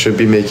though. I should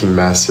be making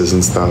messes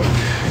and stuff.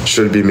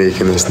 Should be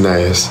making this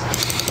nice.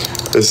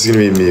 This is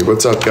gonna be me.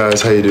 What's up,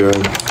 guys? How you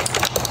doing?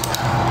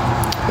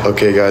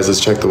 Okay, guys,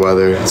 let's check the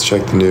weather. Let's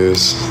check the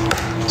news.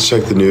 Let's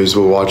check the news.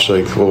 We'll watch a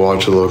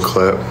little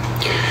clip,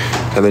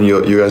 and then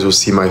you guys will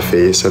see my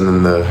face, and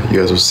then you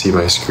guys will see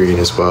my screen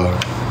as well.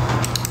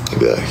 You'll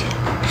be like,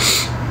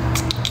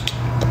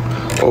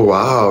 oh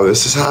wow,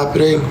 this is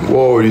happening.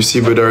 Whoa, did you see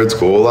Bedard's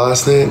goal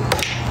last night?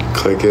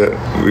 Click it.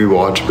 We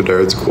watched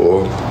Bedard's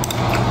goal.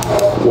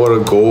 What a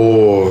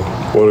goal!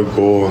 What a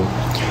goal!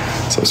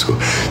 So let's go.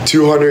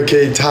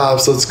 200K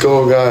tops. Let's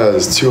go,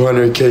 guys.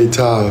 200K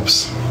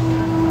tops.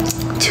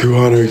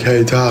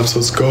 200K tops,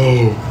 let's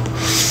go.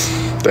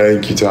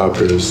 Thank you,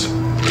 toppers.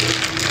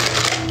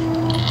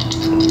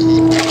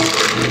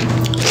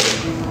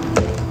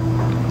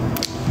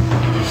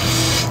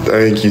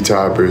 Thank you,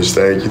 toppers.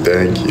 Thank you.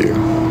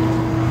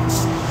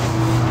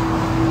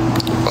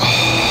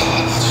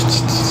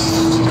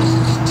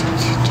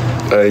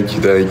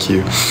 Thank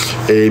you.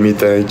 Amy,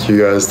 thank you,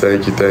 guys.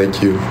 Thank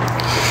you.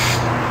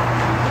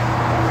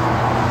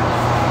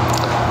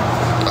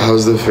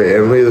 How's the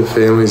family? The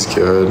family's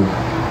good.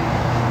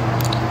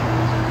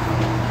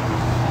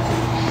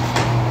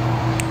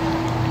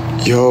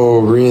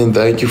 Yo, Rian,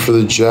 thank you for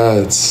the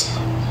Jets.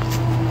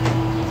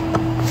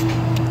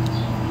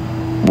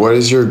 What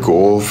is your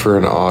goal for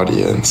an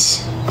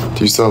audience? Do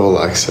you still have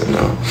Alexa?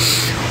 No.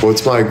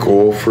 What's my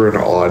goal for an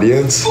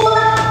audience?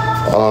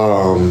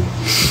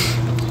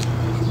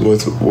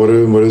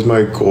 What is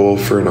my goal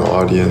for an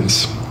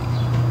audience?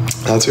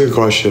 That's a good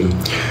question.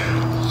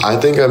 I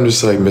think I'm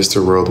just like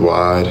Mr.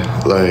 Worldwide.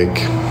 Like,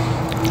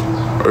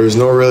 there's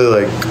no really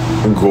like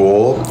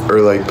goal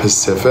or like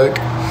Pacific.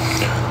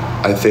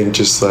 I think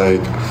just like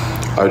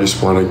I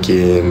just want to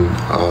gain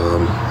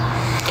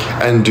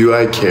and do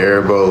I care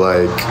about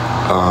like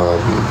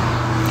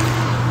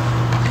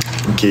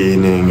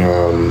gaining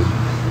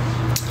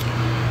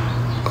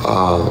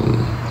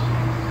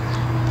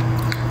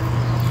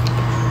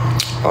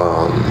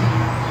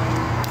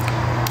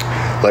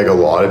like a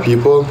lot of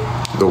people,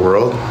 the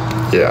world?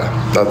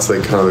 Yeah, that's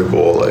like kind of the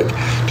goal, like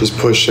just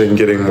pushing,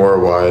 getting more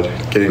wide,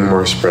 getting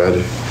more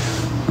spread,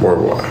 more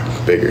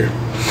wide, bigger.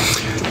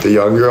 The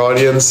younger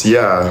audience,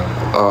 yeah,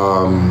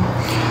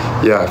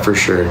 for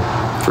sure.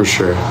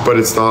 But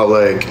it's not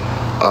like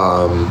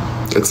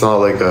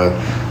a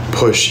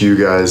push you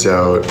guys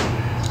out,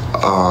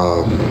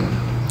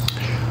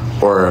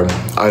 or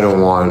I don't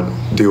want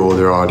the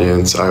older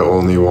audience. I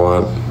only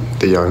want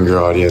the younger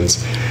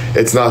audience.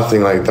 It's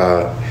nothing like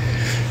that.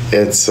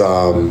 It's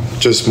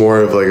just more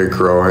of like a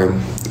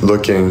growing,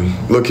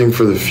 looking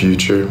for the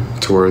future,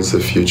 towards the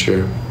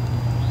future.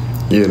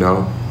 You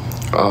know.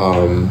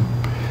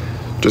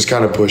 Just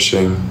kind of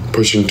pushing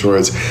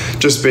towards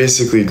just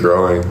basically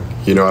growing.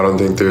 You know, I don't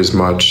think there's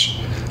much,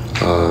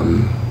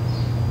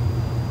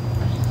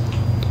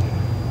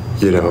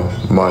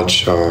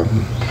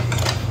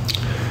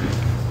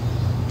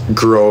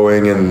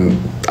 growing, and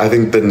I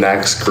think the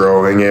next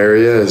growing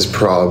area is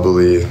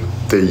probably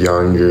the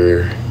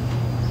younger,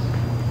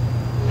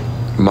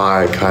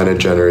 my kind of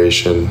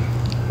generation.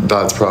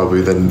 That's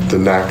probably the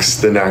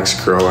next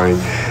growing.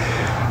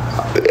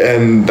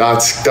 And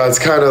that's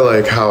kind of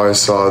like how I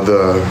saw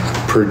the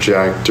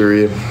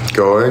trajectory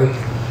going.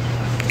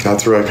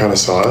 That's where I kind of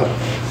saw it.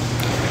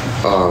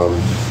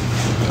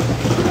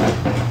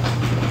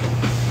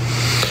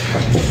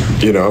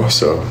 You know,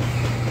 so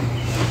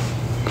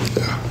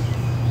yeah.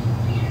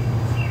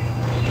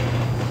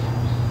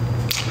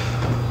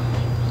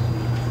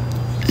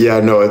 Yeah,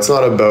 no, it's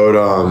not about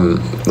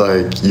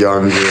like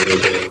younger.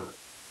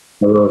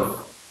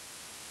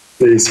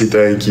 Stacy,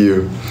 thank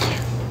you.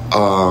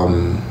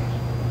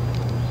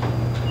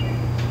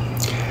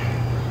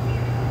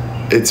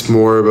 It's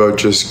more about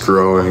just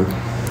growing.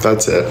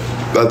 That's it.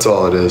 That's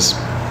all it is.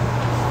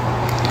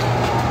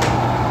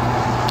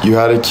 You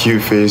had a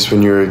cute face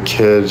when you were a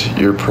kid.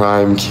 Your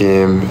prime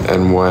came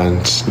and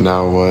went.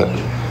 Now what?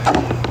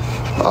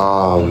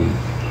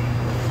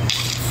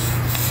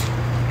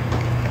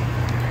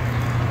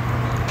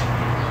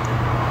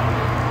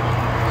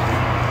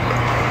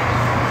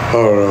 I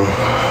don't know.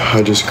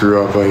 I just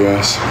grew up, I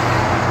guess.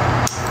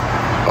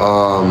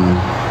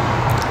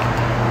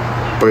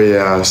 But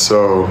yeah,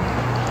 so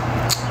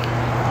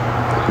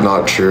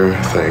not sure.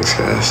 Thanks,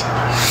 guys.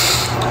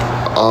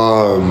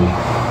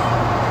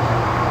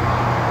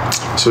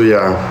 So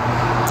yeah,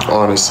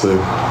 honestly,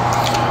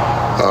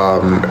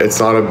 it's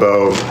not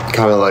about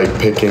kind of like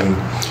picking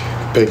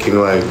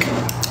like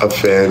a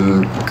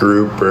fan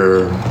group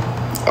or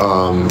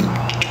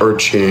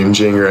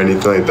changing or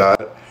anything like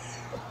that.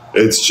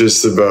 It's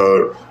just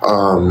about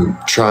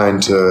trying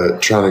to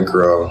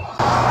grow,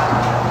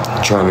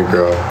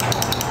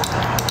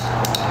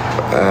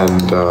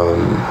 and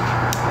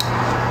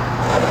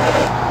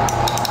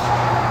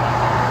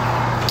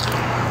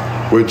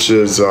which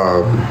is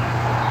a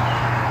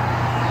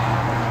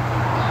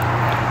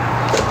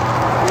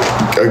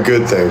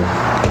good thing,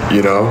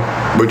 you know,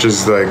 which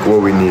is like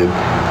what we need,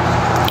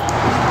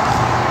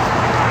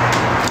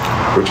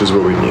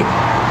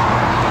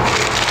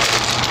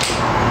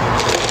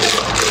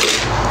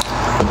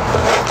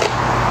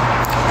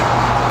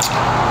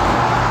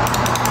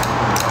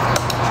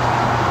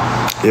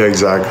 Yeah,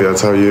 exactly.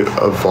 That's how you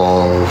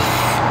evolve.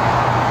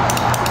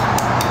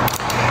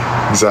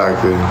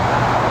 Exactly.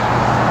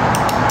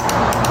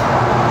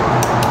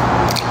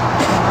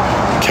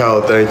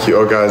 Cal, thank you.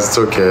 Oh, guys, it's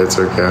okay. It's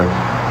okay.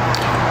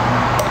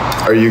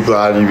 Are you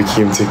glad you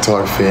became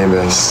TikTok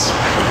famous?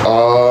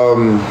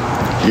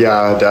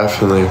 Yeah,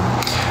 definitely.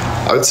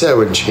 I would say I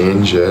would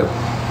change it.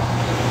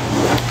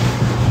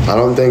 I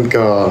don't think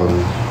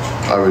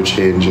I would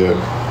change it.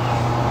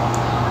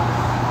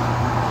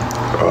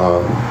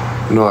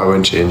 No, I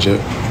wouldn't change it.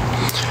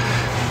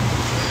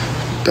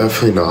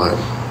 Definitely not.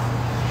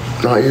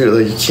 Not your,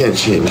 like, you can't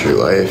change your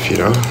life, you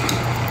know?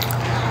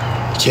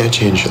 You can't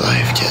change your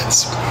life,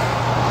 kids.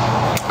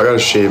 I gotta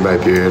shave my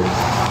beard.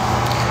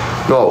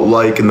 Not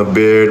liking the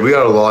beard. We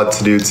got a lot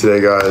to do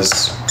today,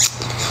 guys.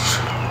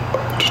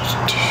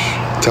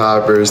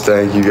 Tappers,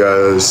 thank you,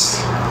 guys.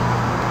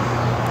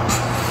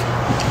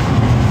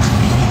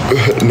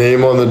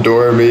 Name on the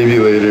door, maybe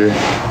later.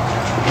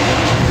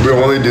 We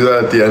only do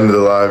that at the end of the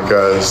live,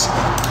 guys.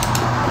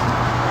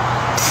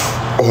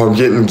 Oh, I'm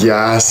getting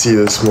gassy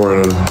this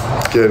morning.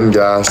 Getting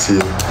gassy.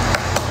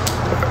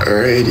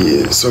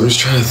 Alrighty, so I'm just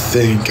trying to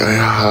think.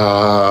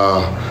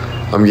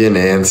 I'm getting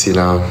antsy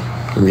now.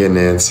 I'm getting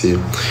antsy.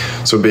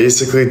 So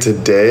basically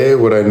today,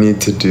 what I need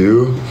to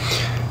do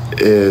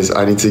is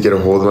I need to get a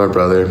hold of my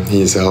brother. He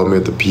needs to help me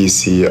with the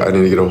PC. I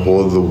need to get a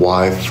hold of the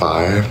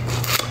Wi-Fi.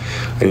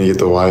 I need to get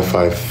the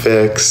Wi-Fi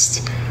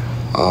fixed.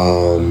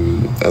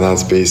 And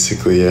that's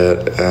basically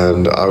it.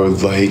 And I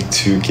would like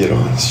to get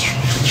on stream.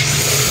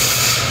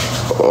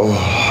 Oh,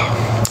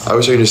 I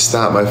wish I could just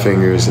snap my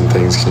fingers and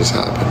things can just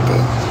happen,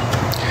 but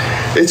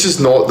it's just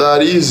not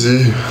that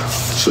easy.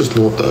 It's just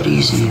not that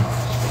easy.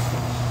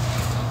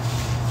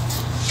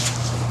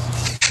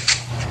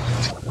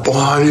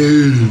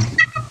 Bonnie.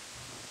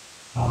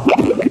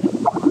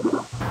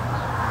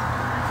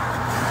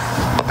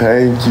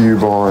 Thank you,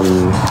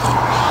 Bonnie.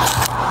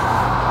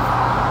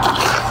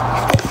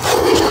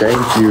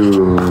 Thank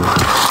you.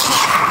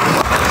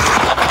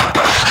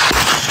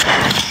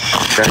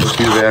 Thank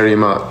you very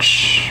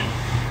much.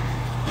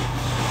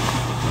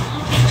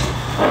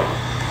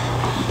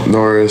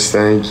 Norris,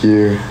 thank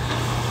you.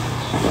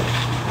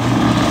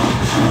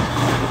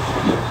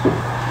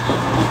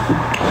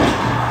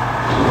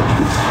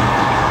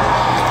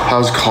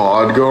 How's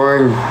COD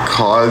going?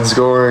 COD's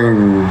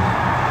going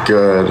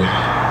good.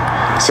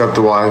 Except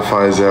the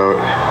Wi-Fi's out,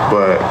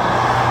 but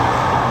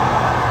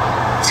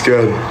it's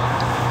good.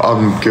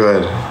 I'm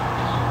good.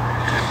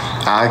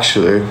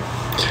 Actually,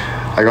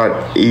 I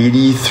got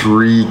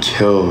 83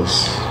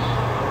 kills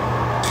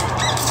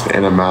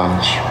in a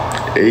match.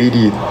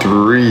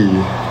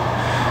 83.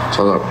 So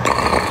I was like,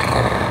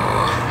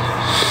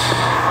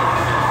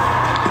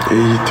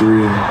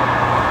 83.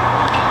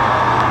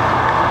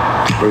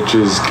 Which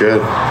is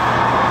good.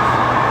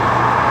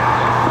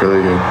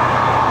 Really good.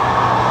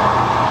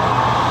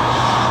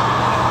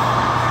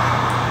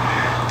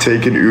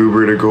 Take an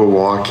Uber to go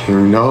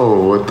walking. No,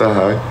 what the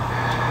heck?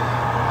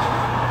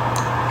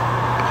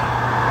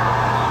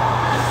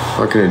 I'm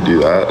not gonna do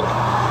that.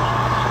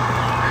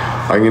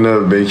 I'm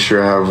gonna make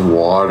sure I have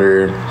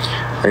water.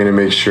 I'm gonna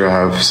make sure I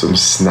have some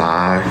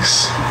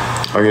snacks.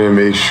 I'm gonna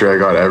make sure I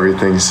got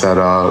everything set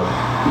up.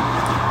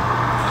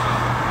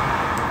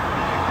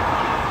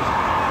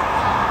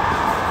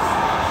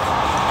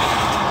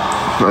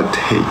 I'm not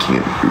taking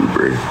an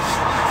Uber.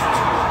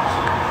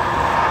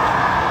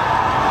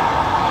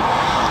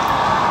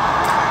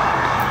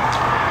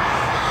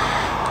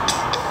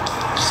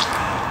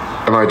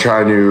 Am I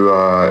trying to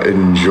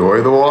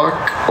enjoy the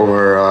walk,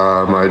 or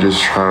am I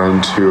just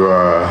trying to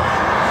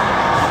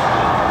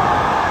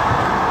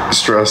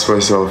stress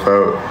myself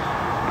out?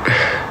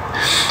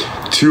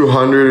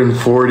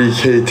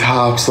 240K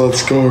tops,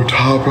 let's go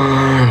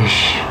toppers.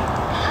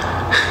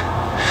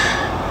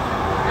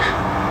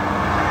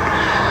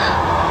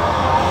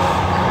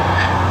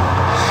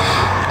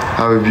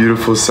 Have a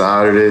beautiful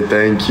Saturday.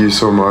 Thank you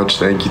so much.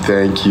 Thank you,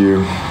 thank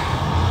you.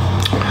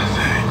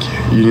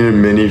 You need a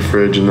mini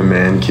fridge in the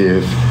man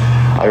cave.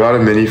 I got a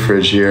mini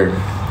fridge here.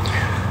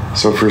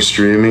 So for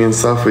streaming and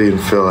stuff, we can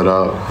fill it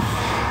up.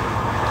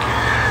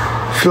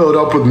 Fill it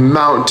up with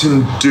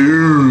Mountain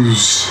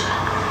Dews.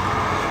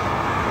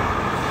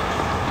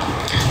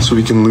 So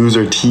we can lose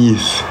our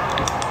teeth.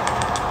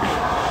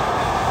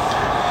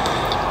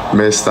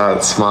 Miss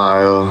that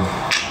smile.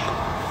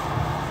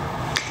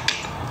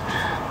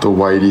 The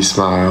whitey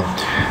smile.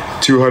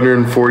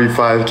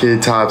 245K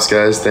tops,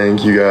 guys.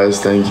 Thank you, guys.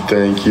 Thank you,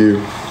 thank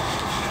you.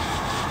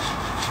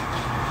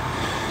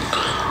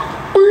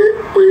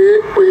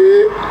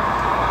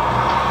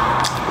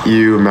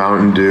 You,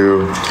 Mountain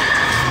Dew.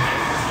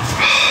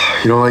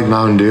 You don't like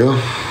Mountain Dew?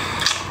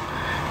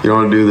 You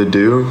don't do the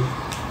dew?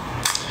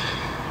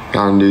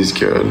 Mountain Dew's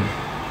good.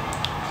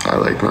 I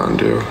like Mountain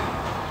Dew.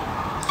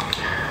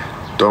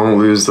 Don't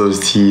lose those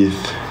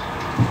teeth.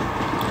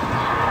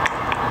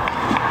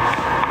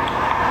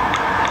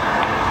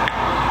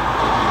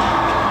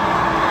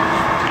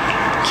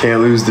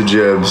 Can't lose the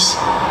jibs.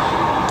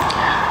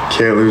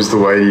 Can't lose the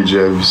whitey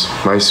jibs.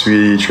 My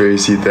sweetie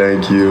Tracy,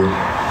 thank you.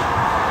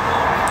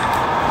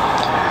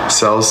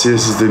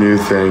 Celsius is the new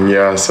thing.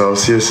 Yeah,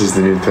 Celsius is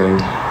the new thing.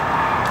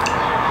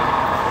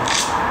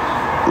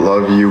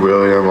 Love you,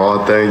 William.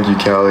 Oh, thank you,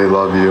 Kelly.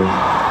 Love you.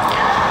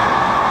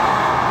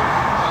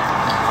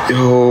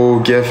 Yo,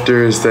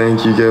 gifters.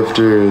 Thank you,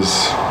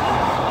 gifters.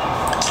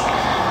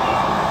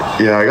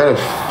 Yeah, I gotta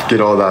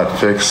get all that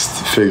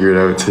figured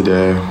out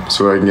today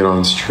so I can get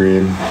on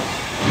stream.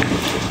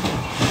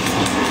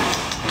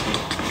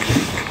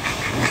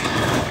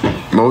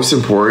 Most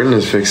important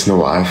is fixing the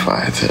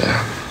Wi-Fi today.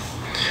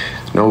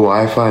 No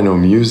Wi-Fi, no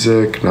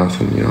music,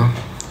 nothing, you know?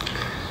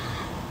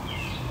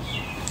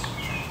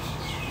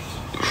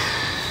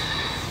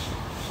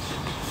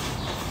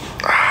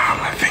 Ah,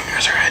 my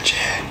fingers are itchy.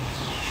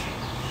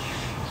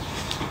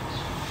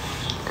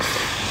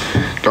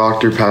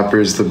 Dr.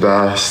 Pepper's the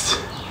best.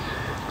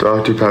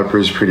 Dr.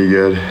 Pepper's pretty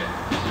good.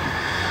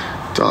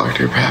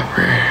 Dr.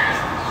 Pepper.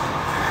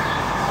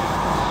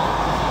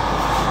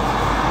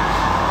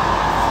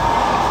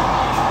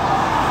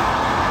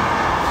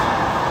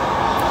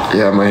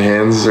 Yeah, my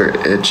hands are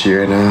itchy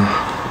right now.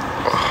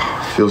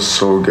 Oh, feels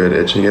so good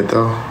itching it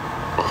though.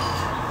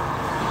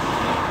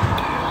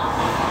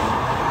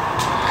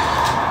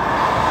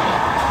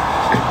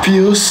 It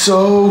feels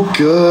so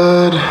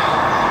good.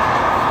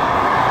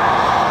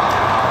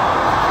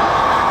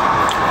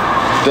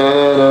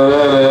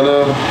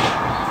 Da-da-da-da-da.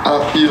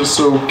 I feel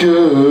so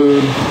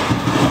good.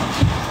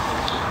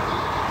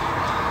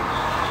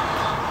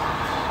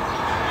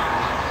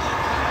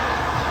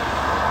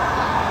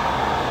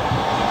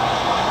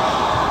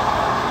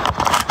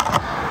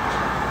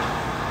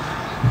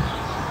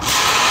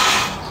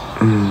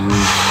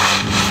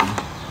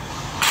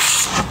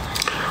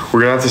 We're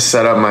gonna have to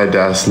set up my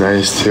desk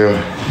nice too.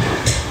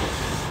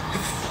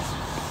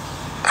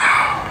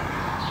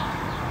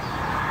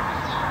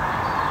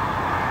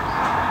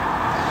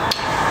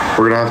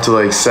 We're gonna have to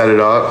like set it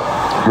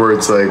up where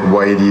it's like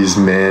Whitey's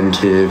man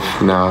cave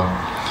now.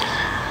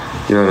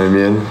 You know what I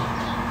mean?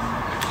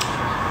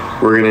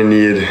 We're gonna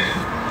need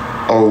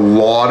a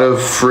lot of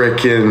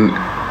frickin',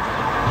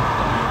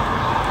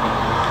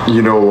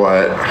 you know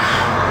what,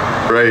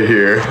 right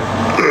here.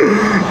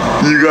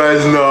 You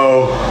guys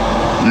know.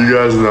 You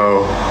guys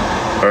know.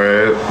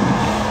 Alright?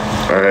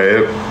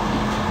 Alright?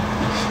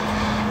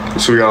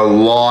 So we got a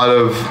lot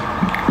of,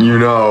 you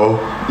know.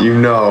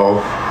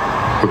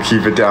 We'll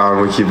keep it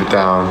down, we'll keep it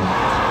down.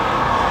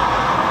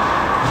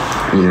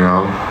 You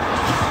know?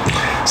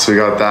 So we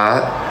got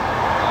that.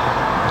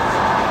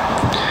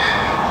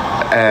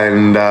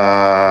 And,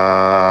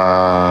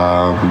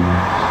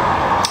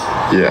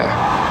 yeah.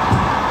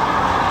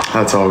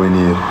 That's all we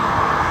need.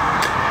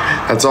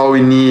 That's all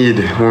we need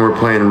when we're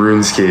playing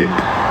RuneScape.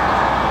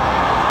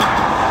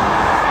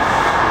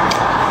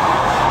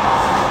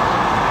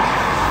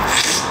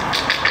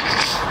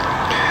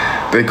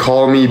 They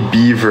call me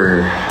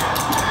Beaver,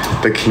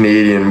 the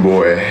Canadian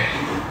boy.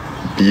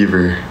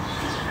 Beaver.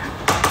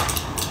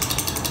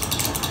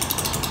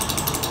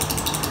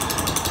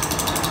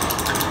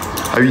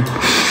 I be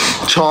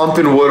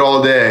chomping wood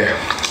all day.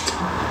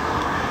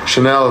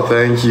 Chanel,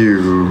 thank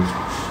you.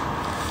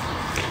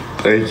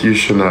 Thank you,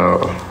 Chanel.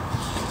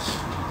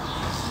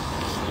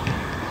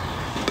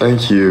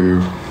 Thank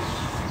you.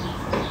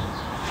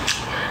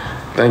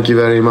 Thank you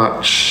very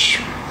much.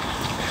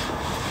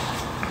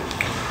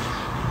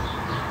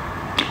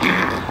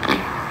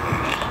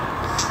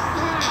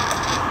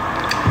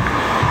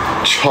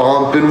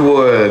 Chomping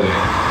wood.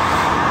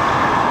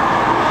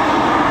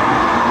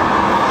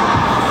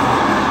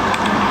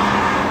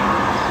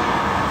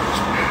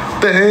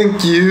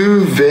 Thank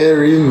you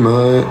very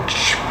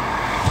much.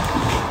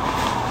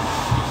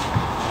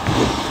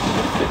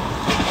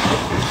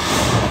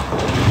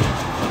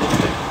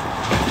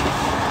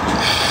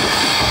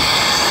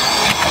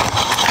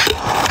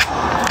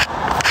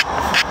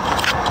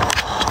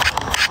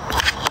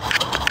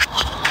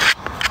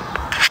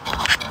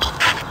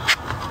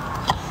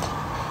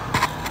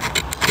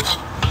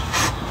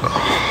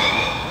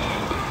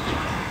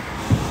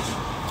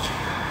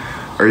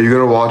 Are you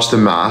gonna watch the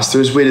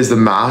Masters? Wait, is the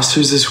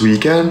Masters this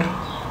weekend?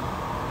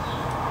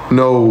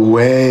 No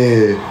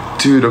way.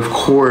 Dude, of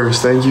course.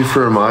 Thank you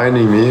for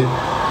reminding me.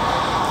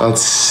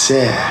 That's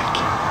sick.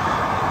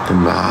 The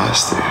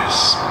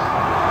Masters.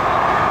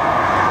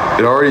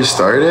 It already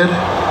started?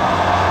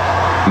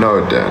 No,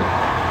 it didn't.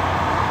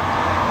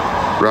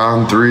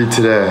 Round 3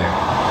 today.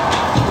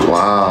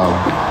 Wow.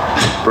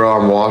 Bro,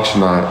 I'm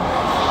watching that.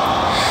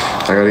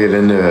 I gotta get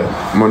into it.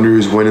 I wonder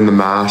who's winning the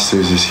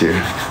Masters this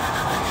year.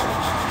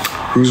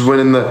 Who's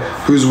winning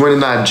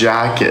that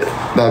jacket?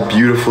 That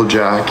beautiful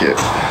jacket.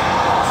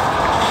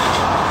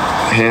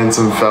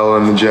 Handsome fella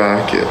in the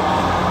jacket.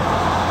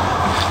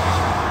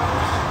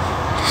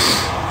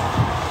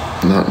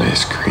 That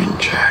nice green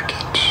jacket.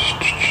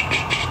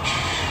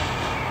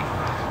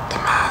 The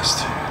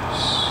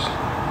Masters.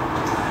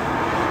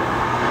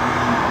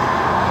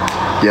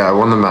 Yeah, I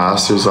won the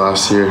Masters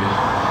last year.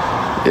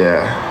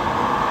 Yeah.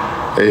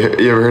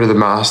 You ever heard of the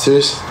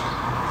Masters?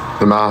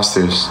 The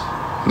Masters.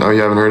 No, you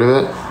haven't heard of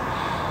it?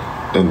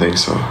 Didn't think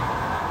so.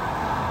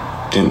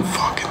 Didn't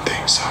fucking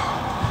think so.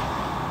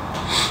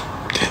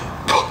 Didn't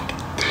fucking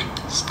think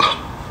so.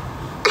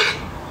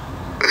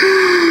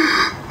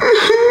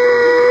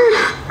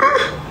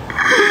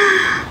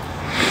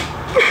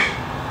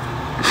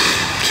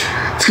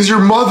 It's because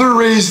your mother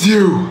raised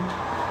you.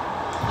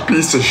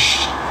 Piece of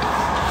shit.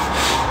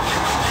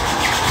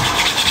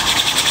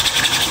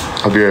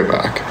 I'll be right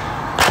back.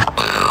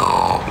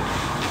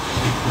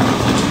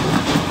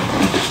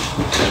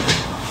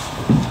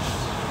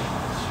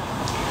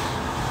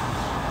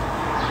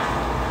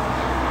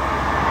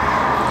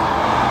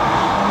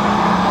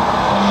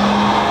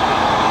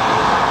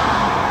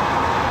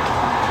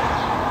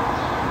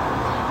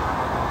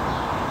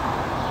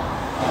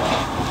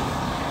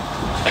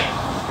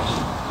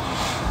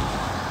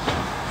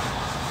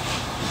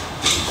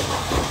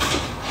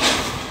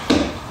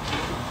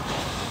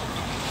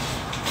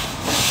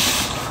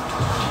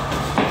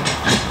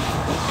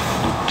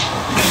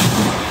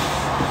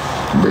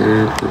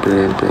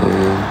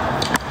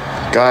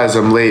 Guys,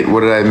 I'm late. What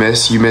did I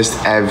miss? You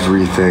missed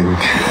everything.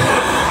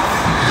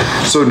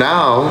 So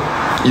now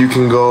you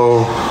can go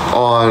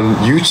on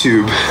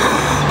YouTube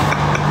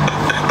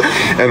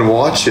and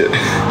watch it.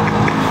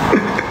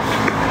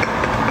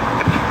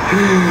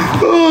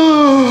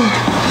 Oh,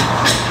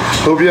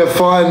 hope you have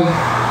fun.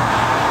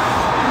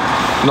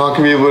 Not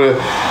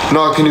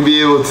gonna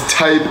be able to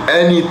type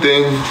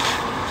anything.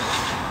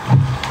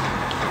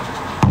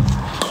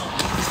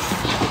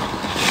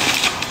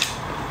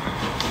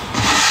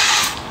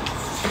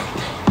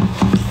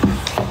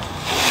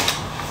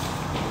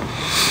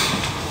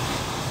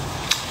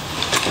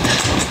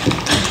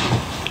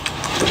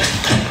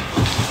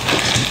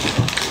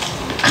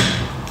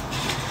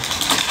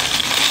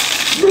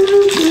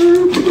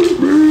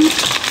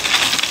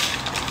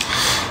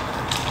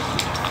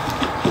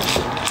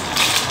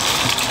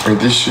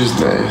 These shoes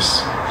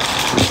nice,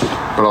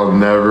 but I'll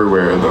never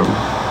wear them.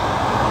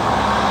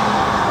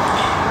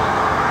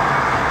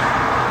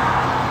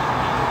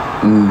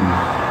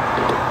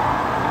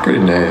 Pretty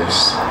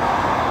nice.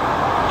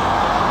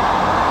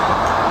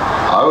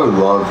 I would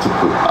love to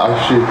put,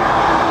 actually,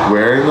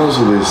 wearing those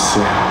would be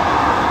sick.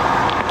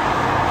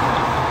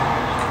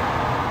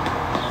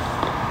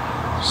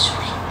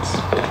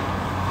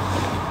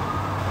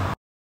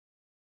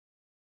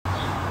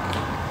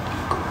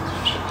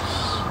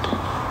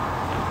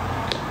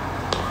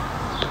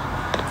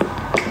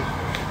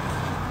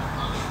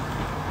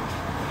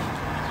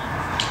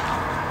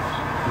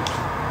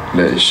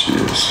 Nice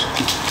shoes.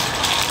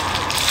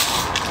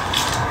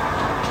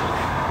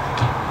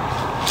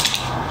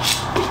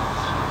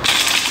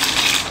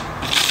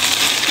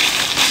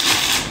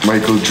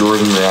 Michael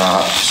Jordan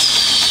wraps.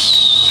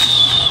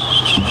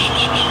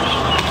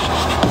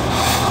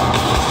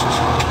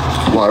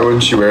 Why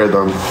wouldn't you wear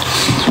them?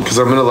 Because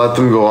I'm gonna let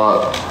them go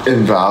up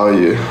in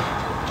value.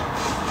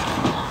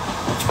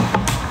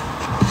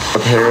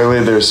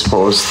 Apparently they're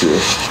supposed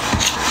to.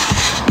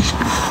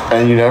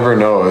 And you never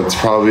know, it's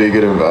probably a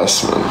good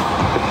investment.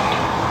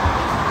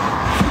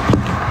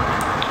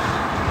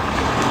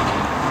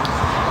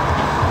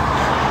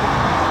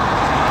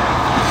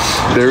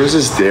 there was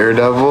this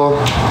Daredevil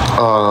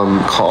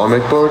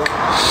comic book.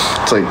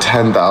 It's like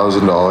 $10,000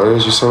 or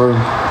something,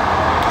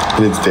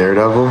 and it's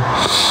Daredevil.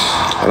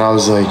 And I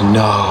was like,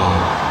 no,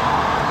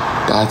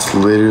 that's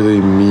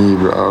literally me,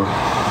 bro.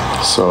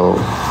 So,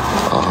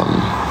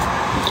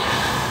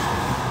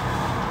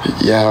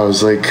 yeah, I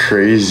was like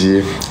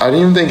crazy. I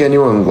didn't even think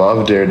anyone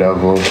loved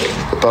Daredevil.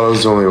 I thought I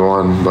was the only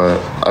one, but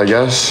I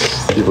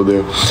guess people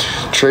do.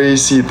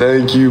 Tracy,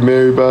 thank you.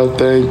 Mary Beth,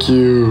 thank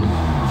you.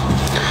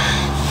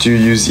 Do you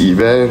use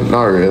eBay?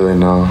 Not really,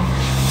 no.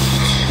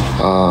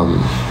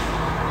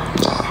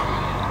 Nah.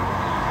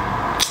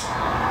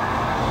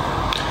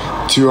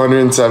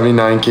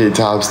 279K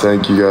taps,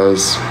 thank you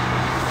guys.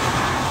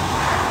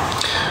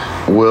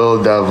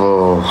 Will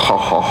Devil, ha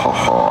ha ha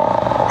ha.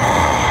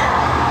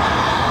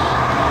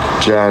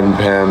 Jan,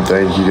 Pam,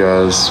 thank you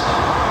guys.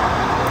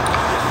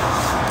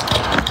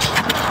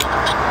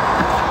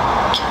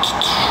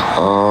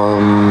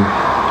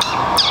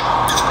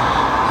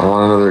 I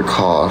want another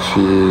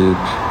coffee.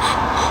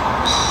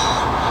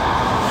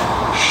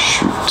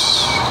 Shoot.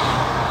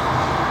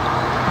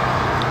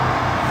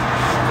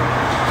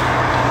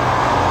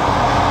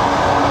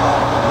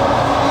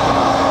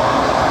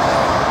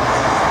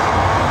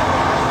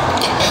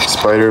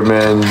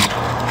 Spider-Man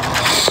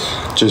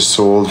just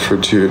sold for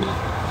 2.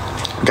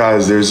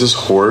 Guys, there's this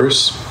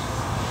horse.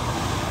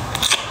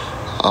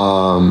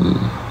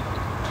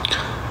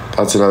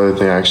 That's another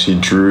thing, actually.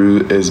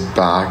 Drew is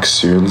back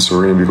soon, so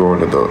we're gonna be going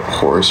to the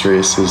horse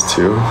races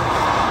too.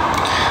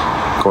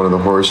 Going to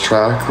the horse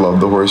track. Love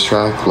the horse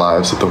track.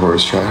 Lives at the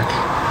horse track.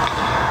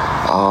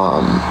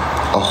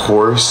 A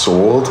horse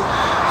sold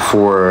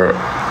for,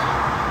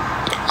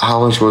 how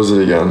much was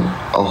it again?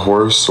 A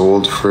horse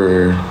sold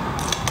for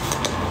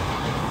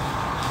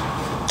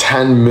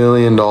 $10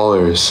 million.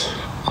 A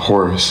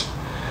horse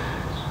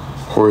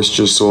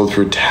just sold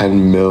for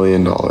 $10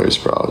 million, bro.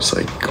 I was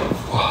like,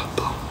 what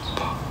the fuck?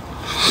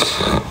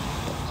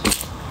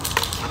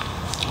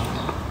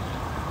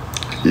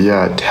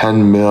 Yeah,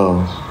 10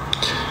 mil.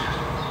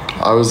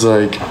 I was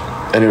like,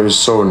 and it was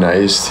so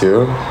nice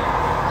too.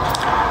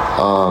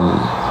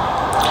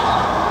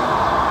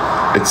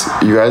 It's,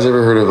 you guys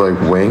ever heard of like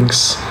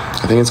Winx?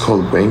 I think it's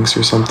called Winx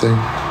or something.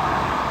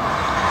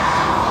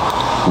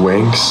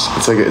 Winx.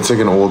 It's like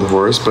an old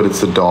horse, but it's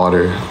the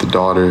daughter.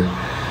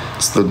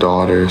 It's the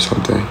daughter or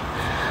something.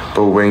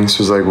 But Winx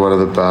was like one of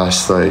the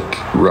best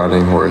like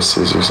running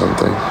horses or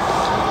something.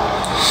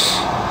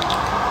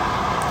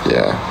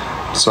 Yeah.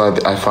 So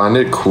I find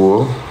it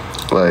cool,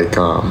 like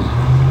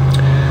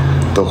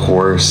the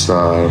horse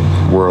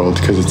world,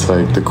 because it's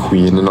like the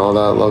queen and all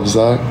that loves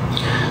that.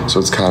 So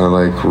it's kind of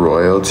like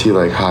royalty,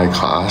 like high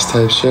class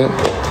type shit.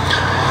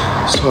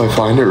 So I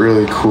find it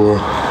really cool.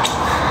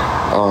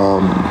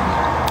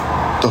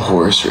 The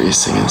horse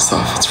racing and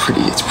stuff, it's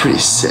pretty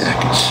sick.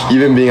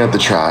 Even being at the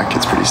track,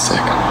 it's pretty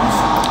sick.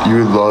 You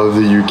would love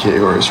the UK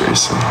horse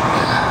racing.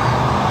 Yeah.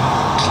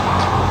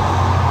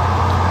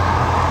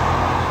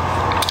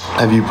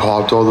 Have you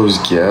popped all those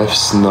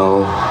gifts?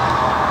 No.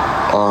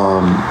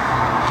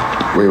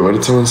 Wait, what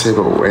did someone say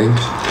about Winx?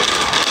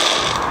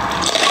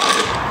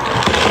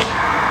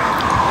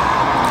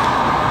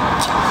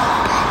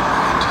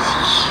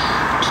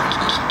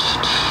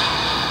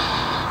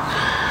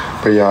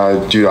 But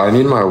yeah, dude, I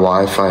need my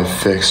Wi-Fi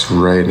fixed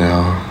right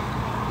now.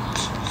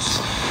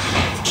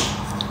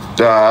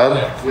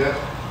 Dad? Yeah.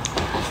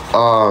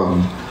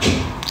 I'm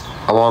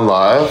on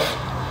live.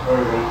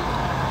 Okay.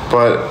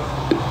 But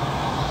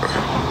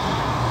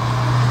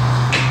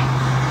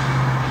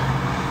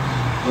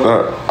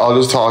I'll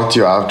just talk to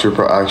you after,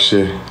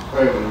 actually.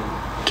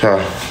 Okay.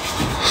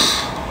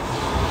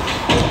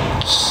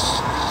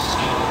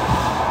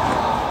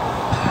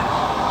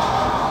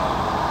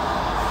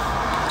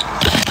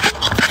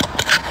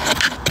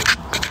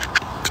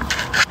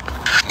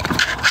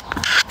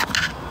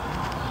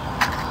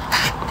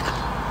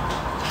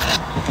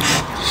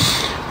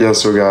 Yeah,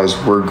 so guys,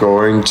 we're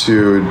going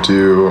to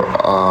do,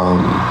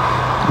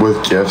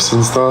 with gifts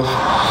and stuff,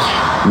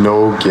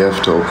 no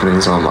gift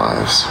openings on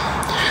lives.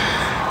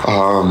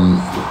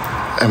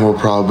 And we'll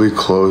probably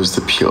close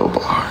the P.O.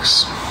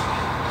 box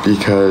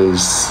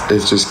because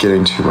it's just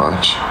getting too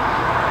much.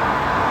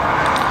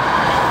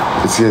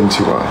 It's getting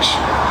too much.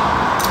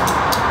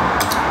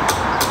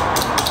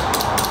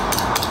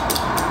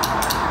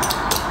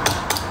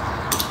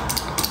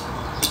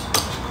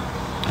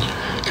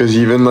 Because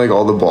even like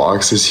all the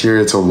boxes here,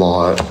 it's a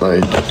lot,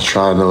 like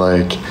trying to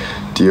like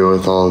deal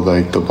with all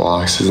like the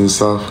boxes and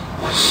stuff.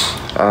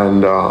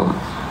 And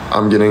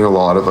I'm getting a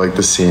lot of like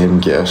the same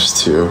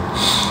gifts too.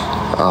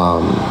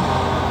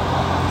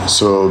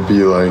 So it'll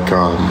be like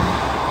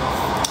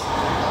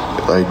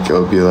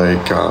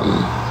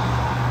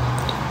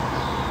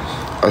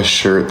a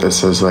shirt that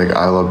says like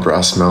I love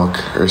breast milk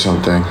or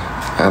something,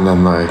 and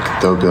then like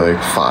there'll be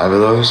like 5 of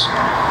those.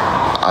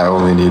 I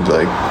only need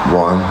like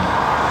 1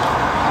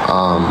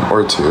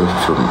 or 2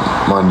 for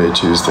Monday,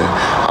 Tuesday.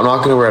 I'm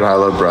not gonna wear an I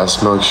love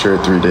breast milk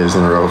shirt 3 days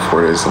in a row,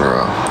 4 days in a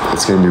row.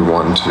 It's gonna be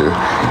 1, 2,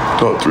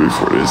 not 3,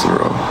 4 days in a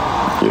row,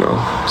 you know.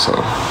 So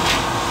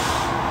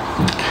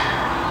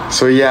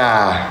So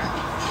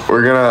yeah,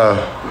 we're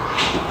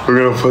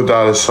gonna put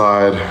that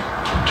aside.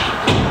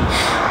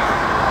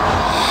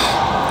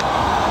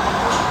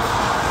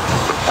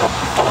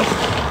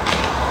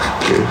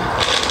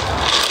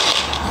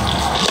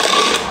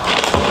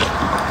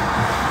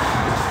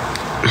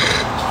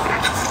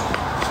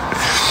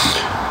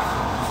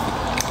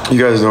 You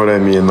guys know what I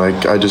mean,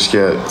 like I just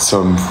get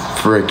some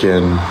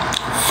freaking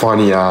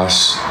funny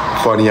ass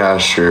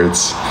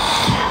shirts,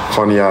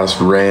 funny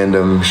ass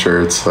random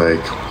shirts,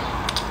 like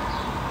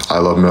I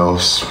love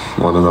MILFs,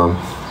 one of them.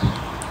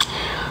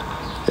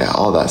 Yeah,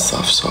 all that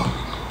stuff. So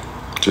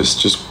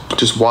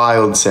just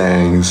wild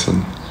sayings,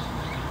 and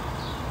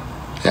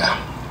yeah.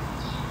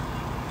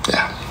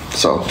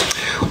 So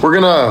we're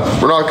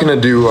not gonna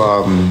do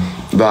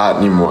that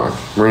anymore.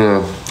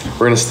 We're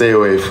gonna stay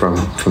away from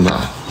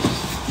that.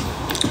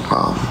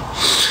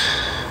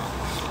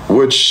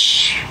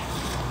 Which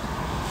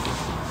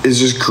is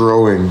just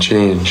growing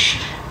change.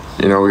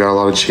 You know, we got a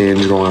lot of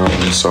change going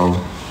on. So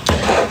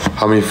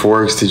how many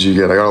forks did you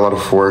get? I got a lot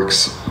of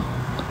forks.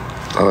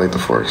 I like the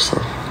forks,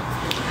 so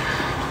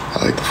I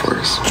like the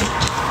forks.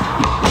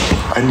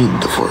 I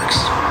need the forks.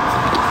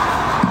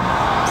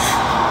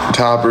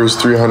 Tappers,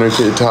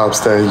 300K taps,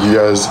 thank you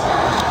guys.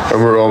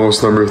 And we're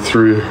almost number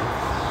 3.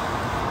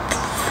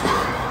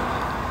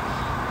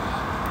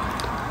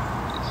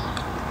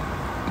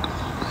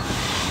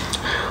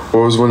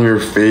 What was one of your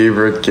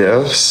favorite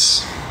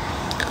gifts?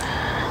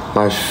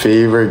 My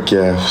favorite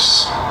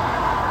gifts.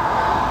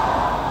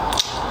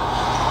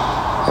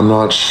 I'm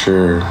not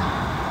sure.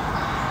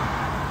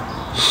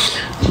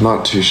 I'm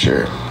not too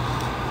sure.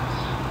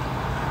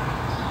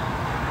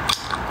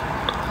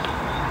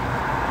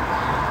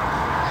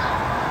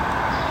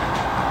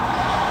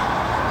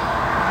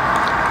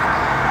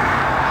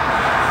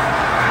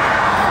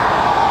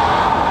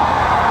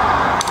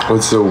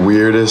 What's the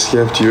weirdest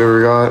gift you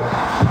ever got?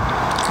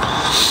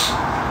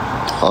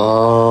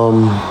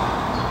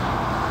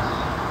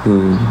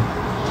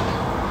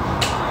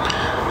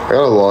 I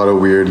got a lot of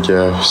weird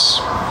gifts,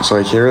 so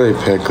I can't really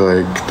pick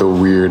like the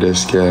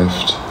weirdest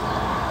gift.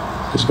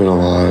 There's been a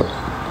lot.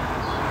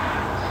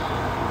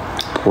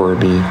 Poor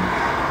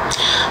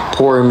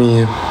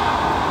me.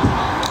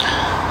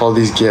 All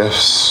these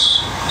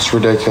gifts, it's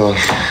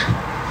ridiculous.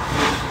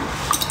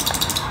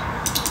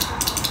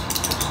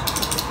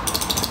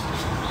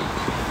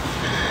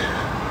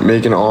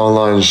 Make an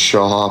online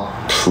shop,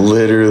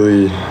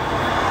 literally.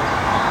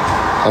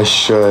 I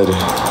should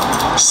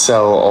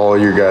sell all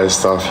your guys'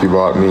 stuff you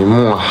bought me.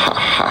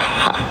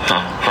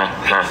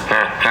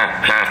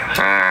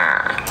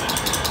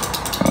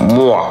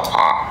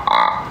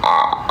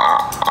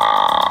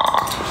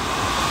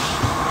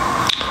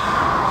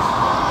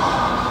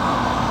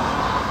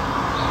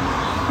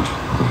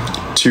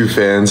 Two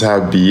fans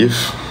have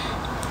beef,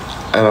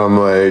 and I'm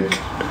like,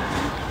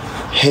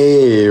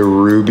 hey,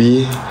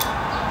 Ruby,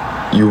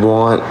 you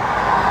want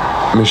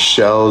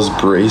Michelle's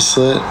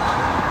bracelet?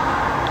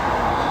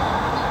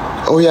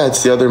 Oh yeah,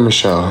 it's the other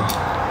Michelle.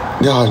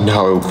 No,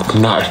 not.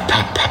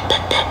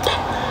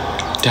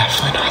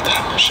 Definitely not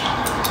that Michelle.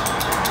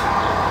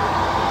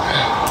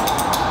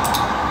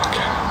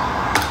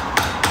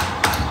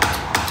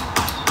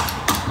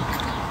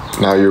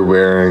 Okay. Now you're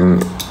wearing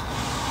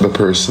the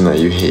person that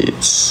you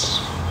hate's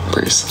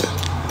bracelet.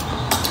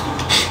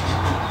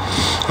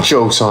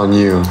 Joke's on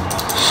you.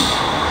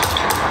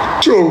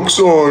 Joke's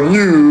on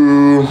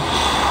you.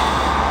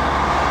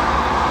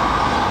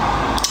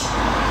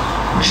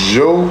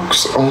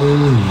 Joke's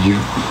on you.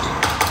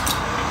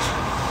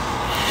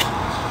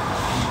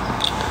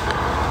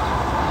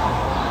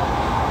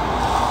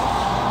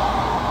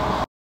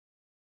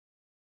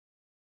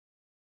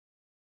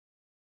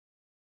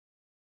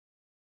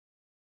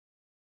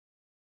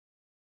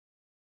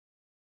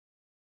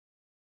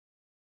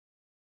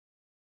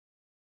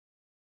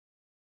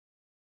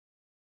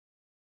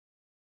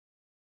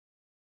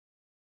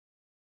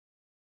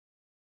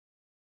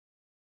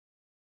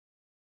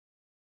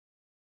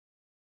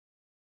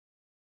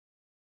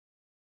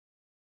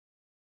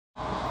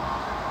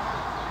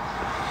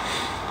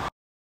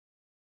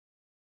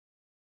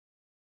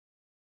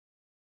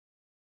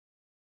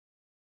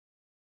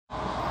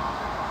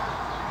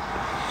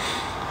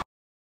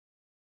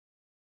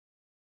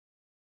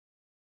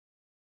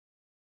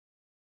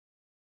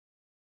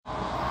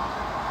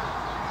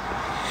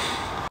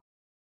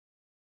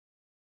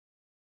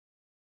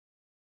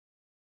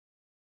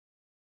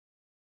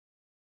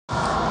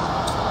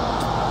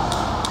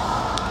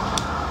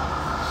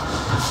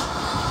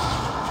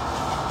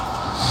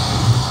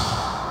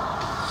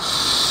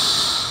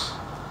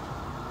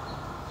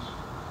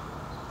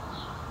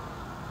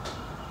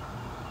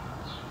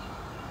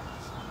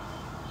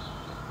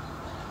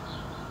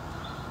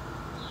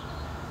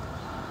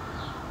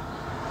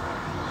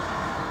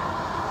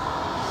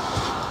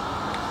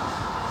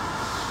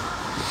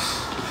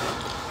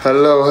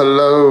 Hello,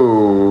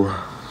 hello.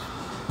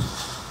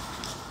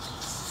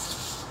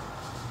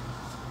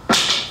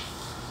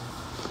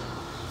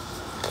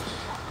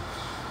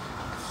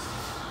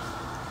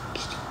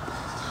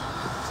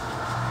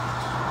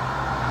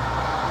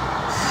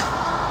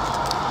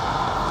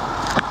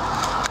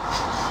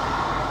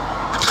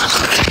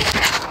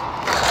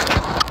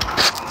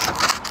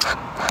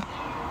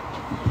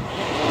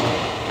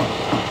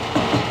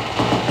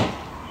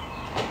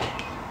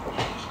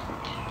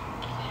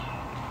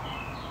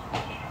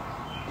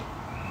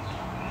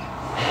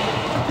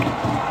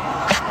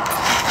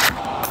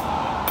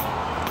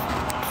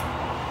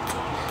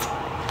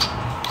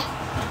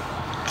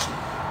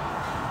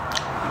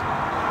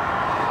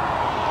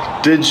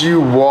 Did you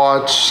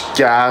watch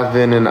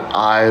Gavin and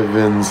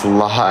Ivan's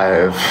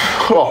live?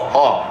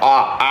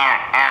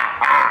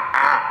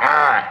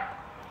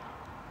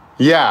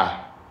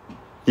 Yeah.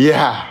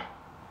 Yeah.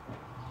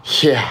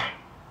 Yeah.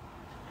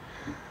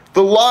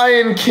 The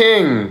Lion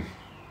King.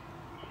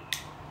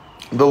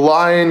 The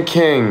Lion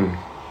King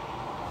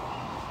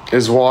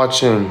is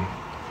watching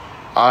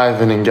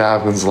Ivan and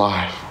Gavin's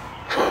live.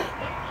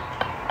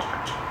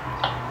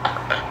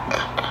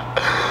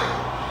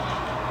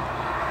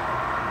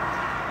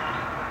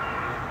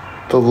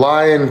 The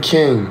Lion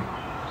King.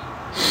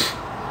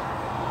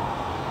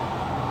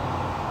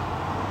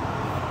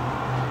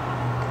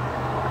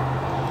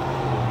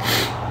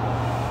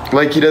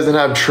 Like he doesn't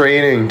have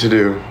training to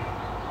do.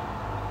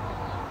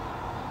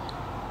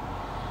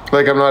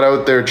 Like I'm not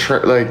out there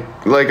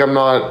like I'm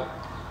not.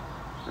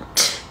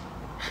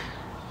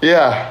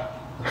 Yeah.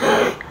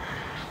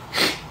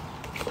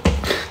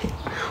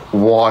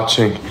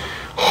 Watching.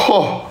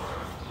 Oh.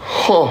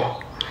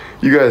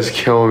 You guys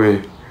kill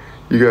me.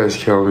 You guys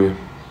kill me.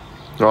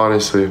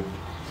 Honestly.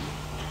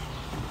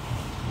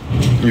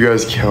 You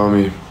guys kill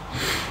me.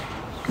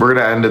 We're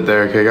gonna end it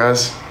there, okay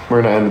guys?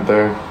 We're gonna end it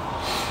there.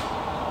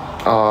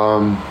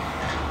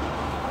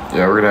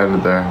 Yeah, we're gonna end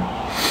it there.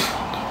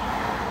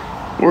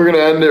 We're gonna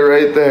end it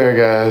right there,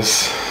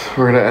 guys.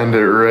 We're gonna end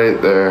it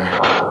right there.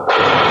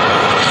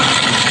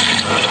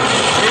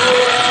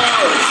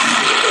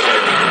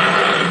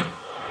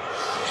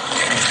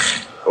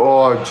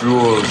 Oh,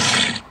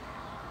 Jules.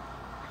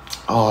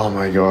 Oh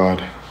my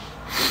God.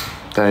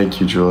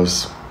 Thank you,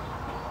 Jules.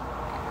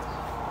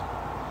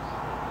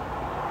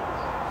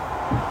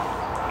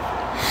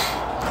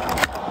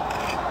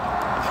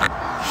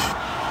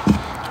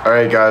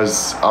 Alright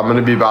guys, I'm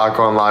gonna be back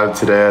on live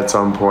today at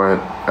some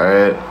point.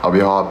 Alright, I'll be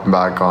hopping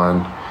back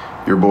on.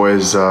 Your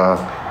boy's a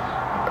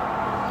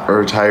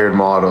retired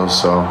model,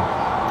 so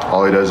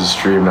all he does is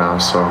stream now.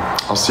 So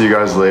I'll see you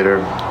guys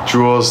later.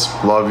 Jules,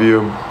 love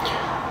you.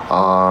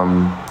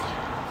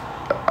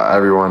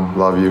 Everyone,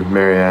 love you.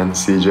 Marianne,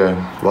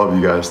 CJ, love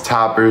you guys.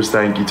 Tappers,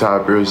 thank you,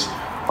 Tappers.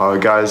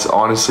 Guys,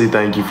 honestly,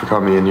 thank you for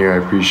coming in here. I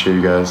appreciate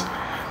you guys.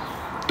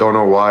 Don't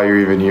know why you're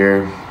even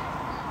here.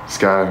 This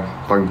guy,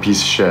 fucking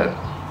piece of shit.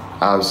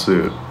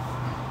 Absolute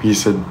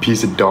piece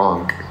of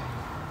donk.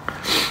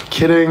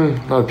 Kidding,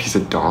 not a piece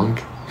of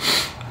donk.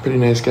 Pretty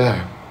nice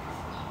guy.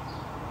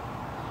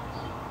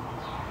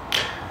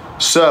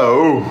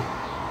 So,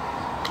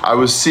 I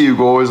will see you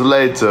guys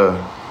later.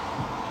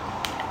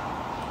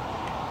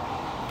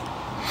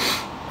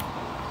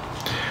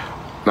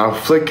 Now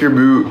flick your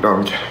boot. No,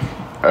 I'm kidding.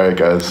 Alright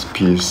guys,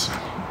 peace.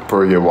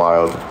 Before we get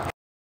wild.